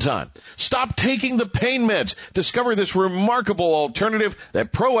downtime. Stop taking the pain meds. Discover this remarkable alternative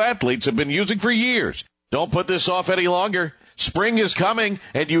that pro athletes have been using for years. Don't put this off any longer. Spring is coming,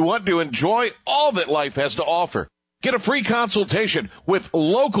 and you want to enjoy all that life has to offer. Get a free consultation with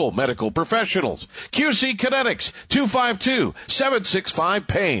local medical professionals. QC Kinetics,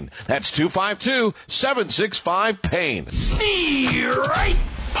 252-765-PAIN. That's 252-765-PAIN. See right.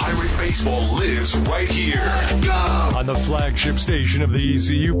 Pirate baseball lives right here. Go! On the flagship station of the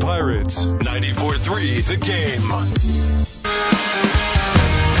ECU Pirates, 94.3 The Game.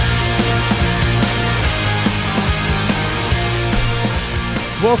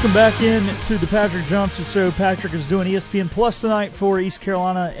 Welcome back in to the Patrick Johnson Show. Patrick is doing ESPN Plus tonight for East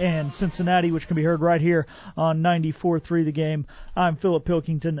Carolina and Cincinnati, which can be heard right here on 94.3 The Game. I'm Philip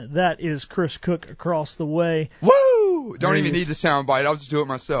Pilkington. That is Chris Cook across the way. Woo! Don't even need the sound bite. I'll just do it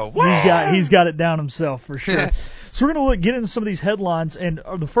myself. He's got it down himself for sure. So we're going to get into some of these headlines, and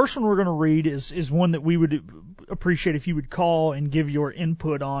the first one we're going to read is one that we would appreciate if you would call and give your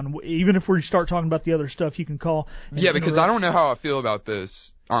input on. Even if we start talking about the other stuff, you can call. Yeah, because I don't know how I feel about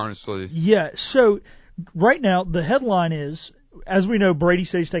this, honestly. Yeah, so right now the headline is, as we know, Brady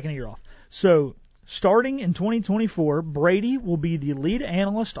says he's taking a year off. So starting in 2024, Brady will be the lead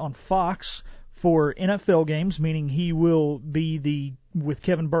analyst on Fox for NFL games, meaning he will be with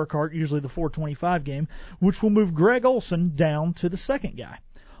Kevin Burkhardt, usually the 425 game, which will move Greg Olsen down to the second guy.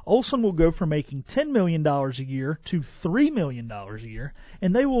 Olsen will go from making $10 million a year to $3 million a year,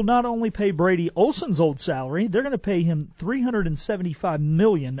 and they will not only pay Brady Olsen's old salary, they're going to pay him $375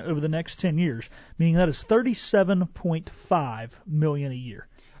 million over the next 10 years, meaning that is $37.5 million a year.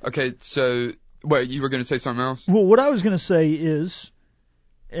 Okay, so what, you were going to say something else? Well, what I was going to say is,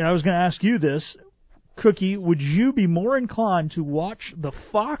 and I was going to ask you this, Cookie, would you be more inclined to watch the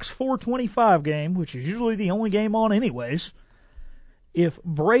Fox 425 game, which is usually the only game on anyways, if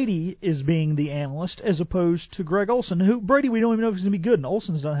Brady is being the analyst as opposed to Greg Olsen, who Brady we don't even know if he's going to be good, and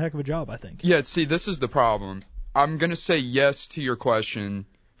Olsen's done a heck of a job, I think. Yeah, see, this is the problem. I'm going to say yes to your question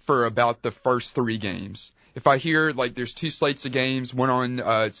for about the first 3 games. If I hear, like, there's 2 slates of games, one on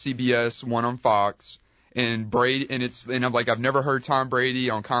CBS, one on Fox, and Brady, and I'm like, I've never heard Tom Brady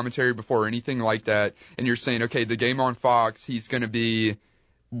on commentary before or anything like that. And you're saying, okay, the game on Fox, he's going to be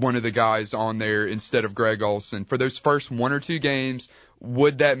one of the guys on there instead of Greg Olsen. For those first 1 or 2 games,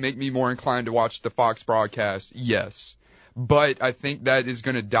 would that make me more inclined to watch the Fox broadcast? Yes. But I think that is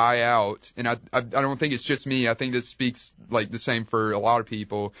going to die out. And I don't think it's just me. I think this speaks like the same for a lot of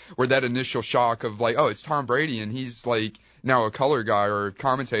people, where that initial shock of like, oh, it's Tom Brady and he's like now a color guy or a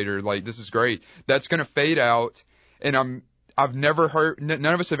commentator. Like, this is great. That's going to fade out. And I've never heard, none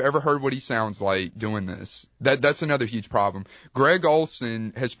of us have ever heard what he sounds like doing this. That's another huge problem. Greg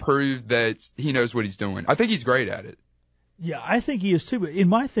Olsen has proved that he knows what he's doing. I think he's great at it. Yeah, I think he is too. But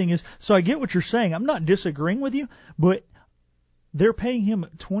my thing is, so I get what you're saying. I'm not disagreeing with you, but they're paying him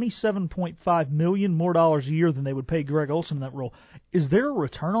 $27.5 million more a year than they would pay Greg Olsen in that role. Is there a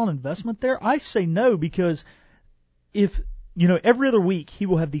return on investment there? I say no, because if, every other week he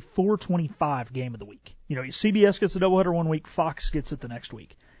will have the 425 game of the week. CBS gets a doubleheader one week, Fox gets it the next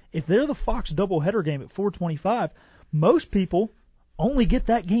week. If they're the Fox doubleheader game at 425, most people only get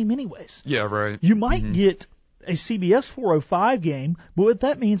that game anyways. Yeah, right. You might get a CBS 405 game, but what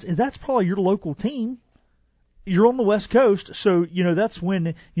that means is that's probably your local team. You're on the West Coast, so, that's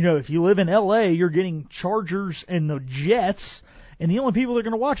when, if you live in L.A., you're getting Chargers and the Jets, and the only people that are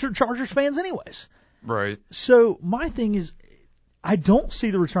going to watch are Chargers fans anyways. Right. So my thing is, I don't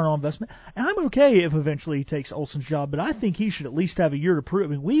see the return on investment, and I'm okay if eventually he takes Olsen's job, but I think he should at least have a year to prove it.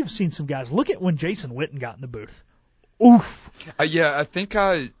 I mean, we've seen some guys. Look at when Jason Witten got in the booth. Oof. Yeah, I think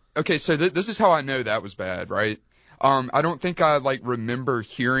okay, so this is how I know that was bad, right? I don't think I remember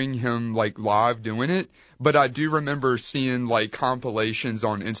hearing him live doing it, but I do remember seeing compilations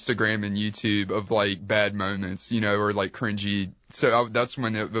on Instagram and YouTube of bad moments, or cringy. So that's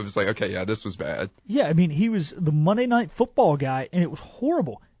when it was okay, yeah, this was bad. Yeah, I mean, he was the Monday Night Football guy, and it was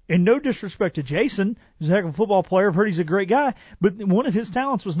horrible. And no disrespect to Jason, he's a heck of a football player. I've heard he's a great guy, but one of his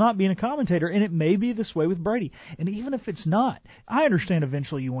talents was not being a commentator, and it may be this way with Brady. And even if it's not, I understand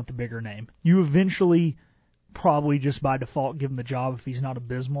eventually you want the bigger name. You eventually probably just by default give him the job if he's not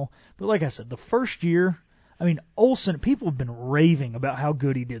abysmal. But like I said, the first year, I mean, Olsen, people have been raving about how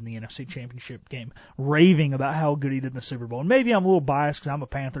good he did in the NFC Championship game, raving about how good he did in the Super Bowl. And maybe I'm a little biased because I'm a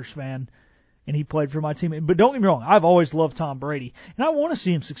Panthers fan and he played for my team. But don't get me wrong, I've always loved Tom Brady, and I want to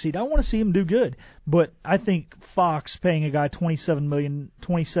see him succeed. I want to see him do good. But I think Fox paying a guy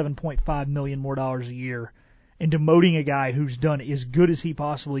 $27.5 million more a year and demoting a guy who's done as good as he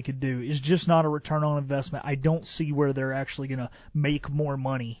possibly could do is just not a return on investment. I don't see where they're actually going to make more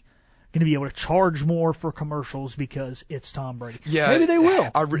money, going to be able to charge more for commercials because it's Tom Brady. Yeah, maybe they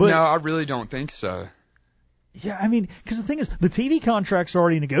will. No, I really don't think so. Yeah, I mean, because the thing is, the TV contract's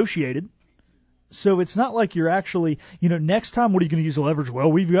already negotiated, so it's not like you're actually, next time what are you going to use to leverage?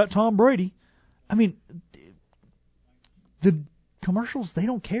 Well, we've got Tom Brady. I mean, the commercials, they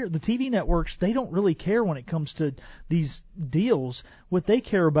don't care. The TV networks, they don't really care when it comes to these deals. What they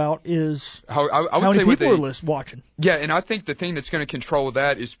care about is how many people are watching. Yeah, and I think the thing that's going to control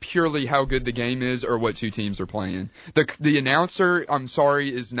that is purely how good the game is or what two teams are playing. The announcer, I'm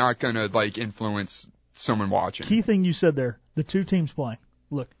sorry, is not going to influence someone watching. Key thing you said there, the two teams playing.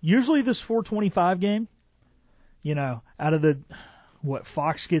 Look, usually this 425 game, out of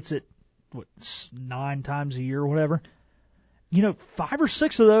Fox gets it, 9 times a year or whatever. 5 or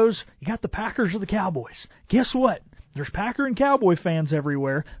 6 of those, you got the Packers or the Cowboys. Guess what? There's Packer and Cowboy fans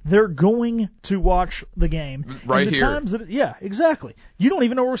everywhere. They're going to watch the game. Right here. Yeah, exactly. You don't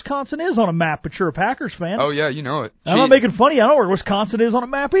even know where Wisconsin is on a map, but you're a Packers fan. Oh, yeah, you know it. I'm not making fun of you. I don't know where Wisconsin is on a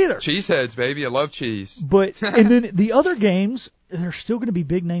map either. Cheeseheads, baby. I love cheese. But, and then the other games, they're still going to be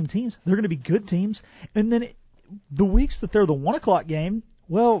big-name teams. They're going to be good teams. And then the weeks that they're the 1 o'clock game,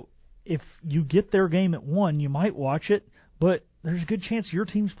 well, if you get their game at 1, you might watch it. But there's a good chance your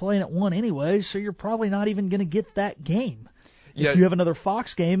team's playing at 1 anyway, so you're probably not even going to get that game. If you have another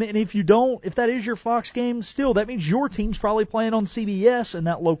Fox game, and if you don't, if that is your Fox game, still, that means your team's probably playing on CBS in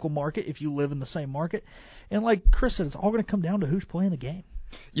that local market if you live in the same market. And like Chris said, it's all going to come down to who's playing the game.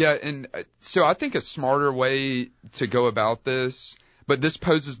 Yeah, and so I think a smarter way to go about this, but this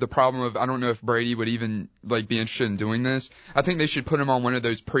poses the problem of I don't know if Brady would even be interested in doing this. I think they should put him on one of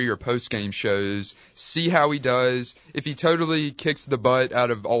those pre or post game shows, see how he does. If he totally kicks the butt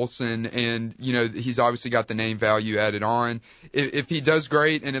out of Olsen and he's obviously got the name value added on. If he does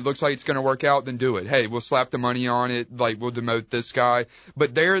great and it looks like it's going to work out, then do it. Hey, we'll slap the money on it. We'll demote this guy.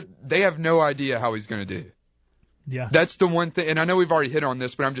 But they have no idea how he's going to do. Yeah. That's the one thing, and I know we've already hit on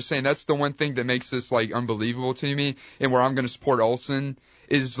this, but I'm just saying that's the one thing that makes this unbelievable to me, and where I'm going to support Olsen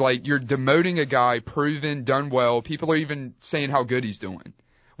is you're demoting a guy proven, done well. People are even saying how good he's doing,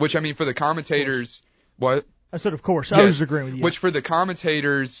 which I mean for the commentators, What? I said, of course. Yeah. I was agreeing with you. Which for the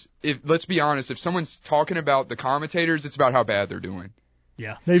commentators, let's be honest, if someone's talking about the commentators, it's about how bad they're doing.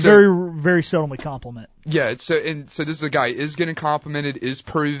 Yeah, they very seldomly compliment. Yeah, so this is a guy is getting complimented, is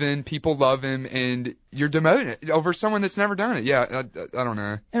proven, people love him, and you're demoting it over someone that's never done it. Yeah, I don't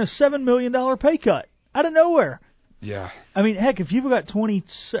know. And a $7 million pay cut out of nowhere. Yeah. I mean, heck, if you've got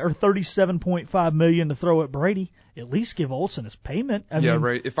 $37.5 million to throw at Brady, at least give Olsen his payment. I mean,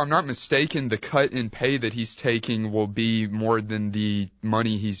 right. If I'm not mistaken, the cut in pay that he's taking will be more than the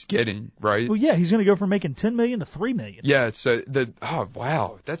money he's getting, right? Well, yeah, he's going to go from making $10 million to $3 million. Yeah. So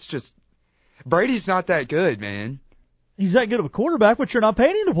wow, that's just Brady's not that good, man. He's that good of a quarterback, but you're not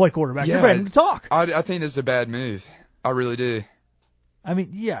paying him to play quarterback. Yeah, you're paying him to talk. I think this is a bad move. I really do. I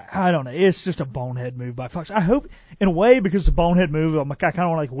mean, yeah, I don't know. It's just a bonehead move by Fox. I hope, in a way, because it's a bonehead move, I kind of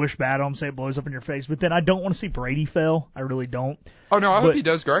want to wish bad on him, say it blows up in your face. But then I don't want to see Brady fail. I really don't. Oh no, I hope he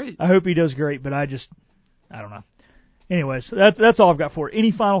does great. I hope he does great, but I don't know. Anyways, that's all I've got for it. Any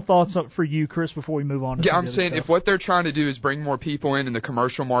final thoughts for you, Chris, before we move on to I'm saying if what they're trying to do is bring more people in the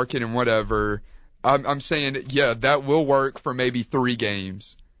commercial market and whatever, I'm saying that will work for maybe 3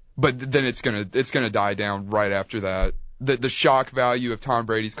 games, but then it's gonna die down right after that. The shock value of Tom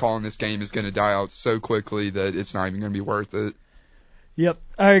Brady's calling this game is going to die out so quickly that it's not even going to be worth it. Yep,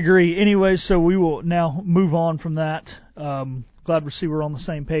 I agree. Anyways, so we will now move on from that. Glad to see we're on the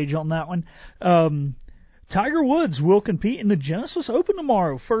same page on that one. Tiger Woods will compete in the Genesis Open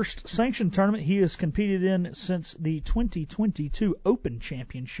tomorrow, first sanctioned tournament he has competed in since the 2022 Open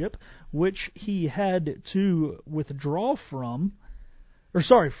Championship, which he had to withdraw from.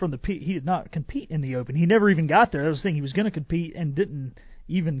 He did not compete in the Open. He never even got there. That was the thing. He was going to compete and didn't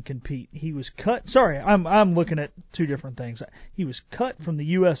even compete. He was cut. Sorry, I'm looking at two different things. He was cut from the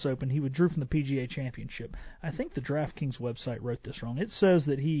U.S. Open. He withdrew from the PGA Championship. I think the DraftKings website wrote this wrong. It says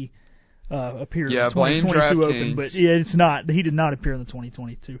that he appeared in the 2022 Open, but it's not. He did not appear in the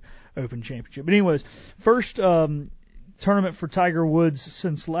 2022 Open Championship. But anyways, first tournament for Tiger Woods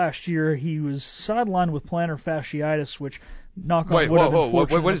since last year. He was sidelined with plantar fasciitis, which knock on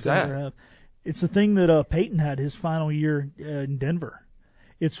wood. What is that? It's a thing that Peyton had his final year in Denver.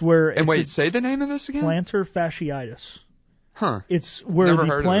 It's where. Say the name of this again. Plantar fasciitis. Huh. It's where the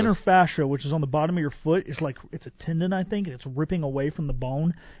plantar fascia, which is on the bottom of your foot, is like it's a tendon, I think, and it's ripping away from the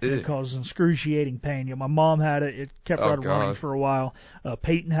bone. And it causes excruciating pain. My mom had it. It kept her out of running for a while.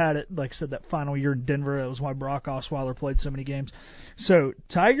 Peyton had it, like I said, that final year in Denver. That was why Brock Osweiler played so many games. So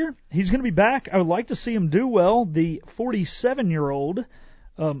Tiger, he's going to be back. I would like to see him do well. The 47-year-old.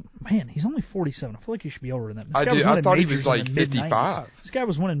 Man, he's only 47. I feel like he should be older than that. I thought he was like 55. This guy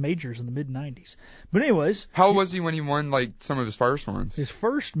was winning majors in the mid-90s. But anyways. How old was he when he won like some of his first ones? His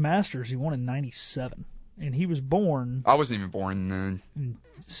first Masters he won in 97. And he was born. I wasn't even born then. In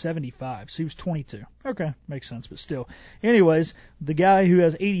 75. So he was 22. Okay, makes sense, but still. Anyways, the guy who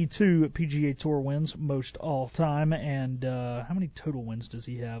has 82 PGA Tour wins, most all time, and how many total wins does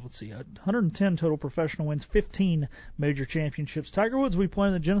he have? Let's see, 110 total professional wins, 15 major championships. Tiger Woods will be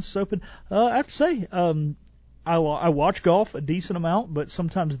playing the Genesis Open. I have to say, I watch golf a decent amount, but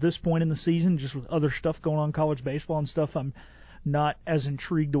sometimes at this point in the season, just with other stuff going on, college baseball and stuff, I'm not as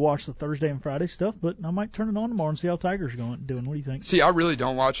intrigued to watch the Thursday and Friday stuff, but I might turn it on tomorrow and see how Tiger's doing. What do you think? See, I really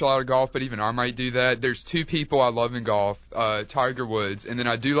don't watch a lot of golf, but even I might do that. There's 2 people I love in golf, Tiger Woods, and then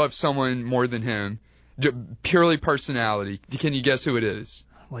I do love someone more than him, purely personality. Can you guess who it is?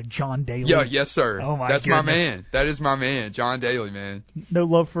 Like John Daly? Yeah, yes, sir. Oh, my That's goodness. my man. That is my man, John Daly, man. No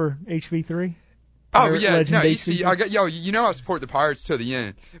love for HV3? Oh, yeah. No, you see, I support the Pirates till the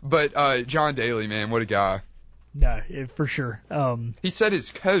end, but John Daly, man, what a guy. No, for sure. He said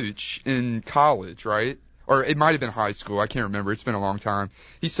his coach in college, right? Or it might have been high school. I can't remember. It's been a long time.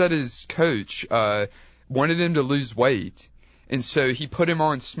 He said his coach wanted him to lose weight, and so he put him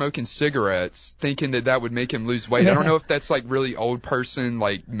on smoking cigarettes, thinking that would make him lose weight. I don't know if that's like really old person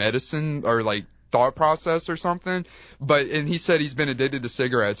like medicine or like thought process or something, and he said he's been addicted to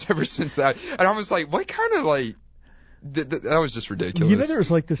cigarettes ever since that. And I was like, what kind of like. That was just ridiculous. You know, there was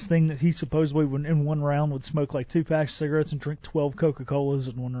like this thing that he supposedly in one round would smoke like 2 packs of cigarettes and drink 12 Coca-Colas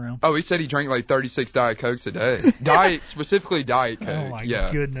in one round. Oh, he said he drank like 36 Diet Cokes a day. Specifically Diet Coke. Oh my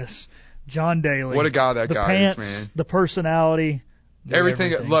goodness. John Daly. What a guy that guy is, man. The personality.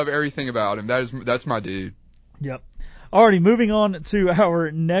 Everything. Love everything about him. That's my dude. Yep. Alrighty, moving on to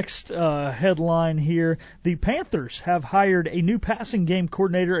our next headline here. The Panthers have hired a new passing game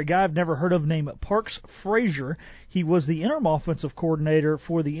coordinator, a guy I've never heard of named Parks Frazier. He was the interim offensive coordinator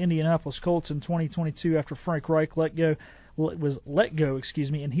for the Indianapolis Colts in 2022 after Frank Reich was let go,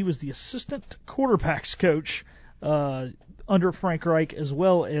 and he was the assistant quarterbacks coach under Frank Reich as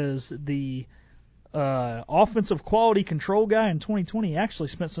well as the offensive quality control guy in 2020. He actually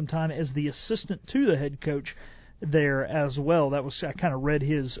spent some time as the assistant to the head coach there as well. I kind of read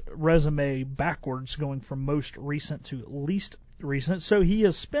his resume backwards, going from most recent to least recent. So he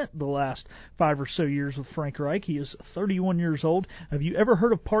has spent the last 5 or so years with Frank Reich. He is 31 years old. Have you ever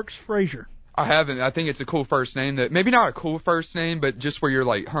heard of Parks Frazier? I haven't. I think it's a cool first name. That maybe not a cool first name, but just where you're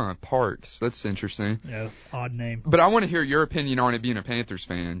like, Parks. That's interesting. Yeah, odd name. But I want to hear your opinion on it being a Panthers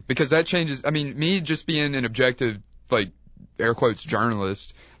fan, because that changes. I mean, me just being an objective, like, air quotes,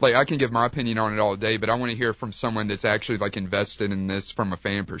 journalist, like, I can give my opinion on it all day, but I want to hear from someone that's actually, like, invested in this from a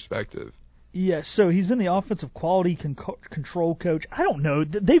fan perspective. Yeah, so he's been the offensive quality control coach. I don't know.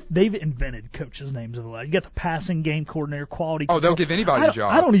 They've invented coaches' names of a lot. You got the passing game coordinator, quality control. Oh, they'll give anybody a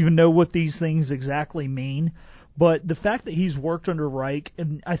job. I don't even know what these things exactly mean, but the fact that he's worked under Reich,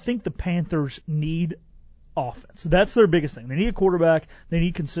 and I think the Panthers need offense. That's their biggest thing. They need a quarterback. They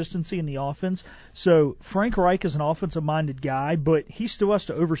need consistency in the offense. So Frank Reich is an offensive-minded guy, but he still has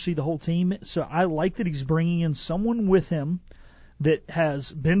to oversee the whole team. So I like that he's bringing in someone with him that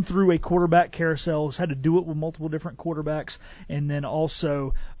has been through a quarterback carousel, has had to do it with multiple different quarterbacks, and then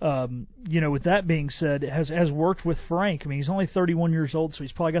also, with that being said, has worked with Frank. I mean, he's only 31 years old, so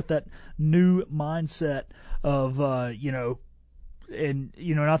he's probably got that new mindset of, not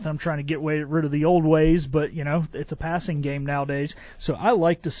that I'm trying to get rid of the old ways, but, it's a passing game nowadays. So I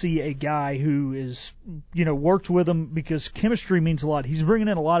like to see a guy who is, worked with him, because chemistry means a lot. He's bringing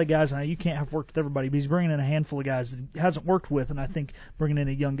in a lot of guys. I know you can't have worked with everybody, but he's bringing in a handful of guys that he hasn't worked with, and I think bringing in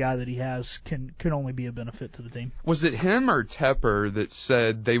a young guy that he has can only be a benefit to the team. Was it him or Tepper that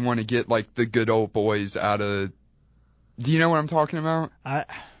said they want to get, like, the good old boys out of... Do you know what I'm talking about?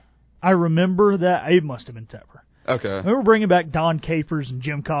 I remember that. It must have been Tepper. Okay. We're bringing back Don Capers and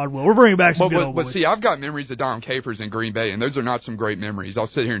Jim Caldwell. We're bringing back some good old boys. But see, I've got memories of Don Capers in Green Bay, and those are not some great memories. I'll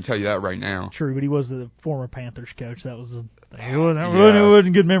sit here and tell you that right now. True, but he was the former Panthers coach. That was it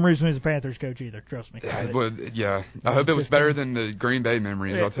wasn't good memories when he was a Panthers coach either. Trust me. Yeah. I hope it was better than the Green Bay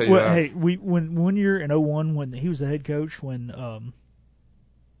memories. I'll tell you that. Hey, when you're in 2001, when he was the head coach, when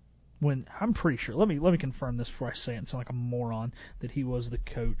I'm pretty sure. Let me confirm this before I say it and sound like a moron, that he was the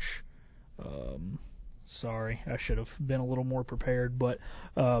coach. Sorry, I should have been a little more prepared, but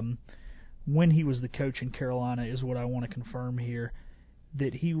when he was the coach in Carolina is what I want to confirm here,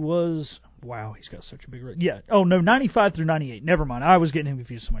 that he was, wow, he's got such a big, 95 through 98, never mind, I was getting him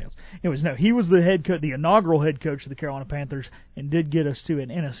confused with somebody else. Anyways, no, he was the head coach, the inaugural head coach of the Carolina Panthers, and did get us to an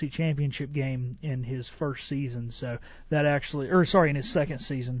NFC Championship game in his first season, so that actually, in his second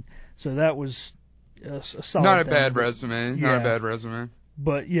season, so that was a solid Not a bad resume, not a bad resume.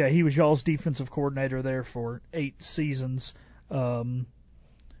 But, yeah, he was y'all's defensive coordinator there for 8 seasons.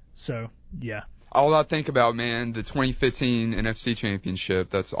 So, yeah. All I think about, man, the 2015 NFC Championship,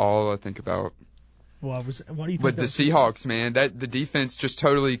 that's all I think about. Well, what do you think? With the Seahawks, man, the defense just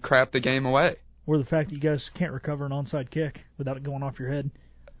totally crapped the game away. Or the fact that you guys can't recover an onside kick without it going off your head.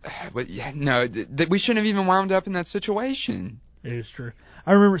 But, yeah, no, we shouldn't have even wound up in that situation. It is true.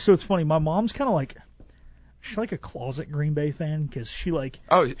 I remember, so it's funny, my mom's kind of like... She's like a closet Green Bay fan, because she likes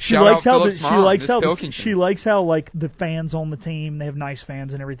how the fans on the team, they have nice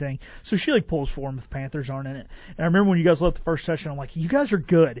fans and everything. So she pulls for them if the Panthers aren't in it. And I remember when you guys left the first touchdown, I'm like, you guys are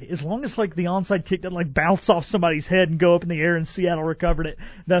good as long as the onside kick doesn't bounce off somebody's head and go up in the air and Seattle recovered it.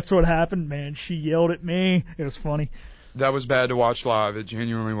 That's what happened, man. She yelled at me. It was funny. That was bad to watch live. It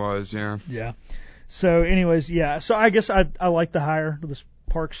genuinely was. Yeah. Yeah. So anyways, yeah. So I guess I like the hire of this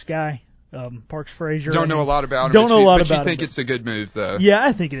Parks guy. Parks Frazier. Don't know a lot about him. But you think it's a good move, though? Yeah,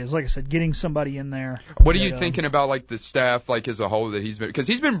 I think it is. Like I said, getting somebody in there. What are you thinking about the staff as a whole that he's been? Because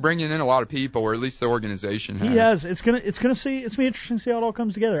he's been bringing in a lot of people, or at least the organization has. He has. It's gonna be interesting to see how it all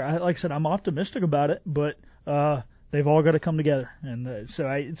comes together. Like I said, I'm optimistic about it, but they've all got to come together, and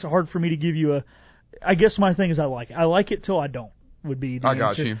it's hard for me to give you a. I guess my thing is I like it till I don't. Would be the answer.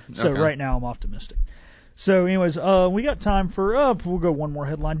 Got you. So right now I'm optimistic. So, anyways, we got time for, we'll go one more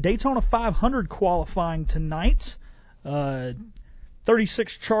headline. Daytona 500 qualifying tonight.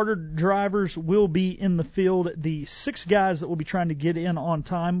 36 chartered drivers will be in the field. The 6 guys that will be trying to get in on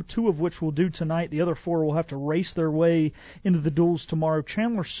time, 2 of which will do tonight. The other 4 will have to race their way into the duels tomorrow.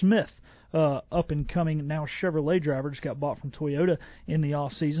 Chandler Smith, up-and-coming now Chevrolet driver, just got bought from Toyota in the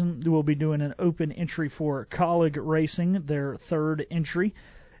off-season. We'll be doing an open entry for Colleague Racing, their 3rd entry.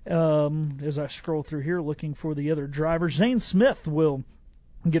 As I scroll through here looking for the other drivers, Zane Smith will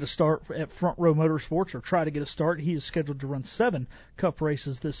get a start at Front Row Motorsports, or try to get a start. He is scheduled to run 7 Cup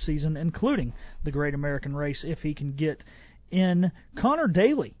races this season, including the Great American Race, if he can get in. Connor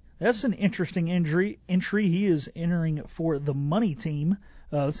Daly, that's an interesting entry. He is entering for the Money Team.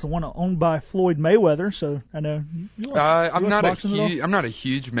 It's the one owned by Floyd Mayweather, so I know. I'm not a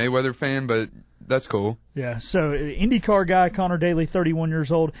huge Mayweather fan, but that's cool. Yeah, so IndyCar guy Connor Daly, 31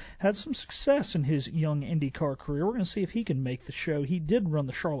 years old, had some success in his young IndyCar career. We're going to see if he can make the show. He did run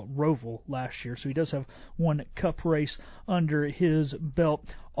the Charlotte Roval last year, so he does have one Cup race under his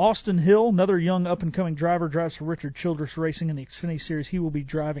belt. Austin Hill, another young up-and-coming driver, drives for Richard Childress Racing in the Xfinity Series. He will be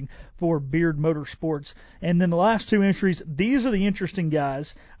driving for Beard Motorsports. And then the last two entries, these are the interesting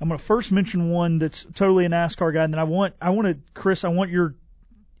guys. I'm going to first mention one that's totally a NASCAR guy, and then I want Chris,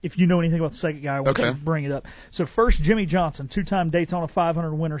 if you know anything about the second guy, I want you to bring it up. So first, Jimmy Johnson, 2-time Daytona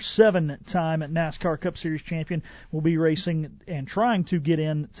 500 winner, 7-time NASCAR Cup Series champion, will be racing and trying to get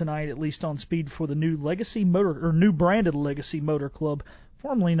in tonight, at least on speed, for the new new branded Legacy Motor Club,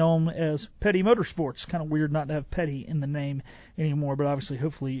 formerly known as Petty Motorsports. Kind of weird not to have Petty in the name anymore, but obviously,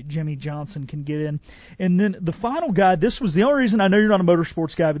 hopefully, Jimmy Johnson can get in. And then the final guy, this was the only reason I know you're not a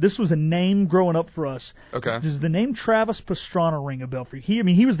motorsports guy, but this was a name growing up for us. Okay. Does the name Travis Pastrana ring a bell for you?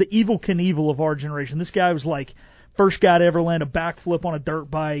 He was the Evel Knievel of our generation. This guy was like first guy to ever land a backflip on a dirt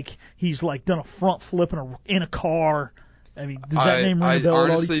bike. He's like done a front flip in a car. I mean, does that name ring a bell?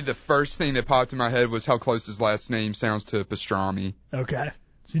 Honestly, the first thing that popped in my head was how close his last name sounds to Pastrami. Okay.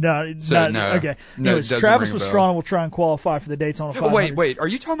 No. Okay. Anyways, Travis Pastrana will try and qualify for the Daytona 500. Wait. Are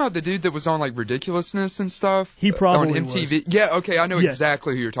you talking about the dude that was on like Ridiculousness and stuff? He probably on MTV. was. Yeah. Okay. I know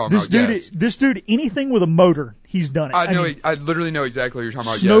exactly who you're talking about. This dude, anything with a motor, he's done it. I literally know exactly who you're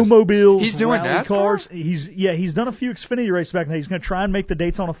talking about. Snowmobiles, he's doing rally NASCAR? cars. He's done a few Xfinity races back in the day. He's going to try and make the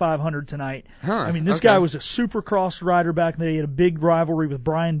Daytona 500 tonight. Huh, I mean, this guy was a Supercross rider back in the day. He had a big rivalry with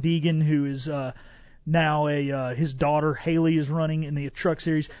Brian Deegan, who is now his daughter Haley is running in the truck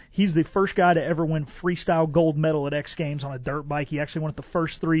series. He's the first guy to ever win freestyle gold medal at X Games on a dirt bike. He actually won it the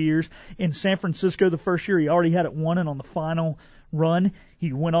first 3 years. In San Francisco the first year, he already had it won, and on the final run,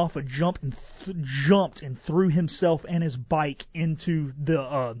 he went off a jump and jumped and threw himself and his bike into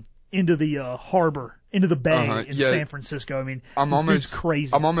the harbor, into the bay in San Francisco. I mean, this dude's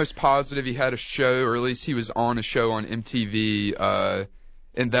crazy. I'm almost positive he had a show, or at least he was on a show on MTV,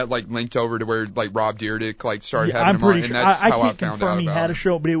 and that like linked over to where like Rob Dyrdek started having him on, and that's how I found out about him. I can't confirm he had a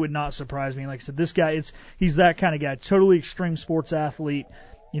show, but it would not surprise me. Like I said, this guy, he's that kind of guy, totally extreme sports athlete.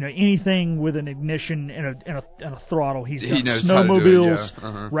 You know, anything with an ignition and a throttle, he's done. He knows Snowmobiles,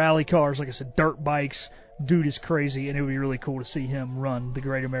 how to do it, rally cars, like I said, dirt bikes. Dude is crazy, and it would be really cool to see him run the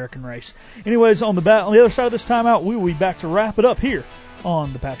Great American Race. Anyways, on the other side of this timeout, we will be back to wrap it up here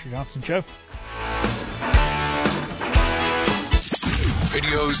on the Patrick Johnson Show.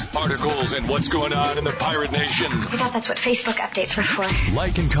 Videos, articles, and what's going on in the Pirate Nation. I thought that's what Facebook updates were for.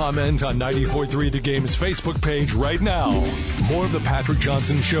 Like and comment on 94.3 The Game's Facebook page right now. More of the Patrick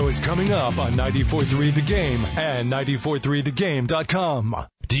Johnson Show is coming up on 94.3 The Game and 94.3thegame.com.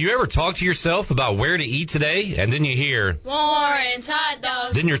 Do you ever talk to yourself about where to eat today, and then you hear Warren's Hot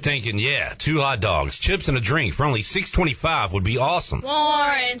Dogs? Then you're thinking, yeah, 2 hot dogs, chips, and a drink for only $6.25 would be awesome.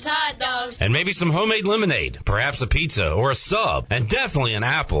 Warren's Hot Dogs. And maybe some homemade lemonade, perhaps a pizza or a sub, and definitely an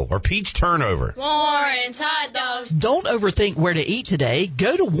apple or peach turnover. Warren's Hot Dogs. Don't overthink where to eat today.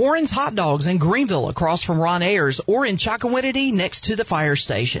 Go to Warren's Hot Dogs in Greenville across from Ron Ayers, or in Chocowinity next to the fire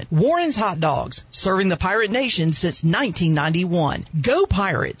station. Warren's Hot Dogs, serving the Pirate Nation since 1991. Go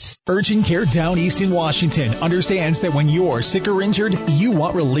Pirates! Urgent Care Down East in Washington understands that when you're sick or injured, you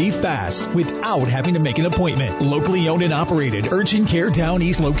want relief fast without having to make an appointment. Locally owned and operated, Urgent Care Down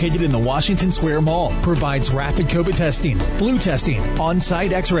East, located in the Washington Square Mall, provides rapid COVID testing, flu testing,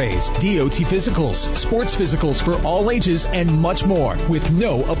 on-site x-rays, DOT physicals, sports physicals for all ages, and much more with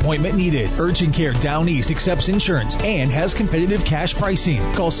no appointment needed. Urgent Care Down East accepts insurance and has competitive cash pricing.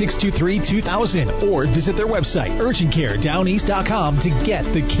 Call 623-2000 or visit their website, urgentcaredowneast.com, to get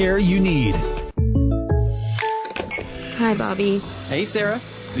the care you need. Hi, Bobby. Hey, Sarah.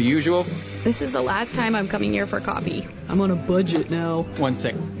 The usual? This is the last time I'm coming here for coffee. I'm on a budget now. 1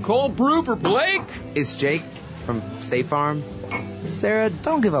 sec. Cold brew for Blake? It's Jake from State Farm. Sarah,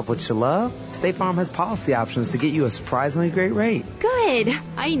 don't give up what you love. State Farm has policy options to get you a surprisingly great rate. Good.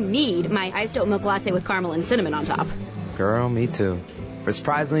 I need my iced oat milk latte with caramel and cinnamon on top. Girl, me too. For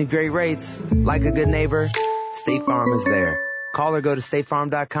surprisingly great rates, like a good neighbor, State Farm is there. Call or go to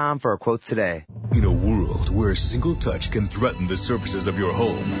statefarm.com for a quote today. In a world where a single touch can threaten the surfaces of your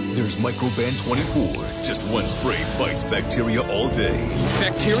home, there's Microban 24. Just one spray fights bacteria all day.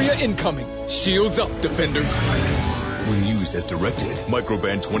 Bacteria incoming. Shields up, defenders. When used as directed,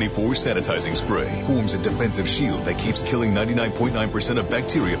 Microban 24 sanitizing spray forms a defensive shield that keeps killing 99.9% of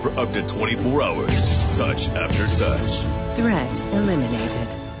bacteria for up to 24 hours. Touch after touch. Threat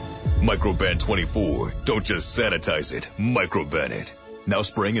eliminated. Microban 24. Don't just sanitize it, Microban it. Now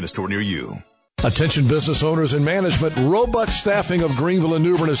spraying in a store near you. Attention business owners and management, Roebuck Staffing of Greenville and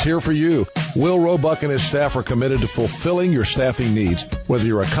New Bern is here for you. Will Roebuck and his staff are committed to fulfilling your staffing needs. Whether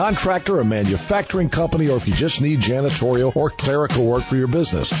you're a contractor, a manufacturing company, or if you just need janitorial or clerical work for your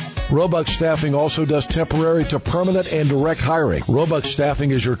business. Roebuck Staffing also does temporary to permanent and direct hiring. Roebuck Staffing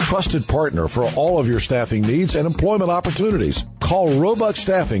is your trusted partner for all of your staffing needs and employment opportunities. Call Roebuck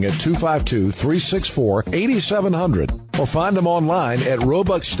Staffing at 252-364-8700 or find them online at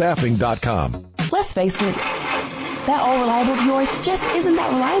roebuckstaffing.com. Let's face it, that old reliable of yours just isn't that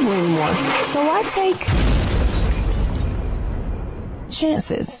reliable anymore. So why take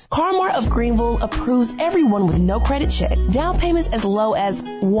chances? Car-Mart of Greenville approves everyone with no credit check. Down payments as low as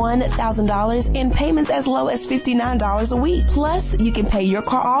 $1,000 and payments as low as $59 a week. Plus, you can pay your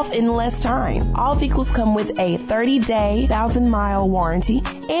car off in less time. All vehicles come with a 30-day, 1,000-mile warranty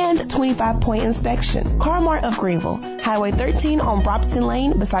and 25-point inspection. Car-Mart of Greenville, Highway 13 on Robson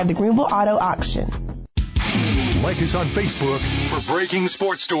Lane beside the Greenville Auto Auction. Like us on Facebook for breaking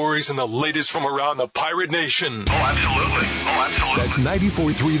sports stories and the latest from around the Pirate Nation. Oh, absolutely. That's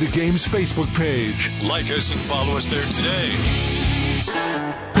 94.3 The Game's Facebook page. Like us and follow us there today.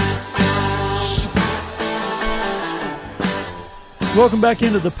 Welcome back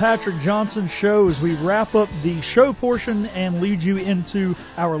into the Patrick Johnson Show as we wrap up the show portion and lead you into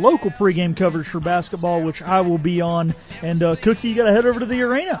our local pregame coverage for basketball, which I will be on. And Cookie, you got to head over to the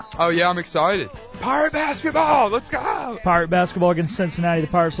arena. Oh, yeah, I'm excited. Pirate basketball, let's go. Pirate basketball against Cincinnati. The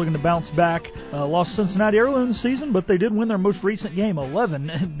Pirates looking to bounce back. Lost Cincinnati early in the season, but they did win their most recent game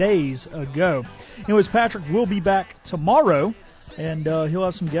 11 days ago. Anyways, Patrick will be back tomorrow, and he'll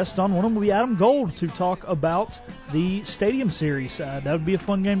have some guests on. One of them will be Adam Gold to talk about the Stadium Series. That would be a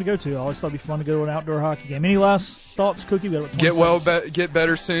fun game to go to. I always thought it would be fun to go to an outdoor hockey game. Any last thoughts, Cookie? Get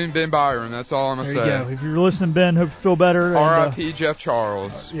better soon, Ben Byron. That's all I'm going to say. There you go. If you're listening, Ben, hope you feel better. R.I.P. Jeff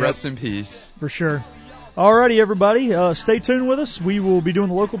Charles. Yep. Rest in peace. For sure. Alrighty, everybody. Stay tuned with us. We will be doing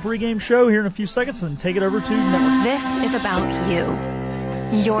the local pregame show here in a few seconds and take it over to Network. This is about you,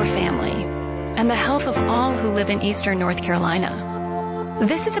 your family, and the health of all who live in eastern North Carolina.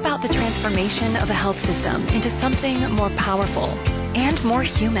 This is about the transformation of a health system into something more powerful and more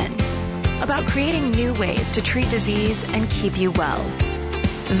human. About creating new ways to treat disease and keep you well.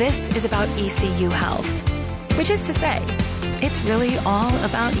 This is about ECU Health, which is to say, it's really all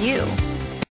about you.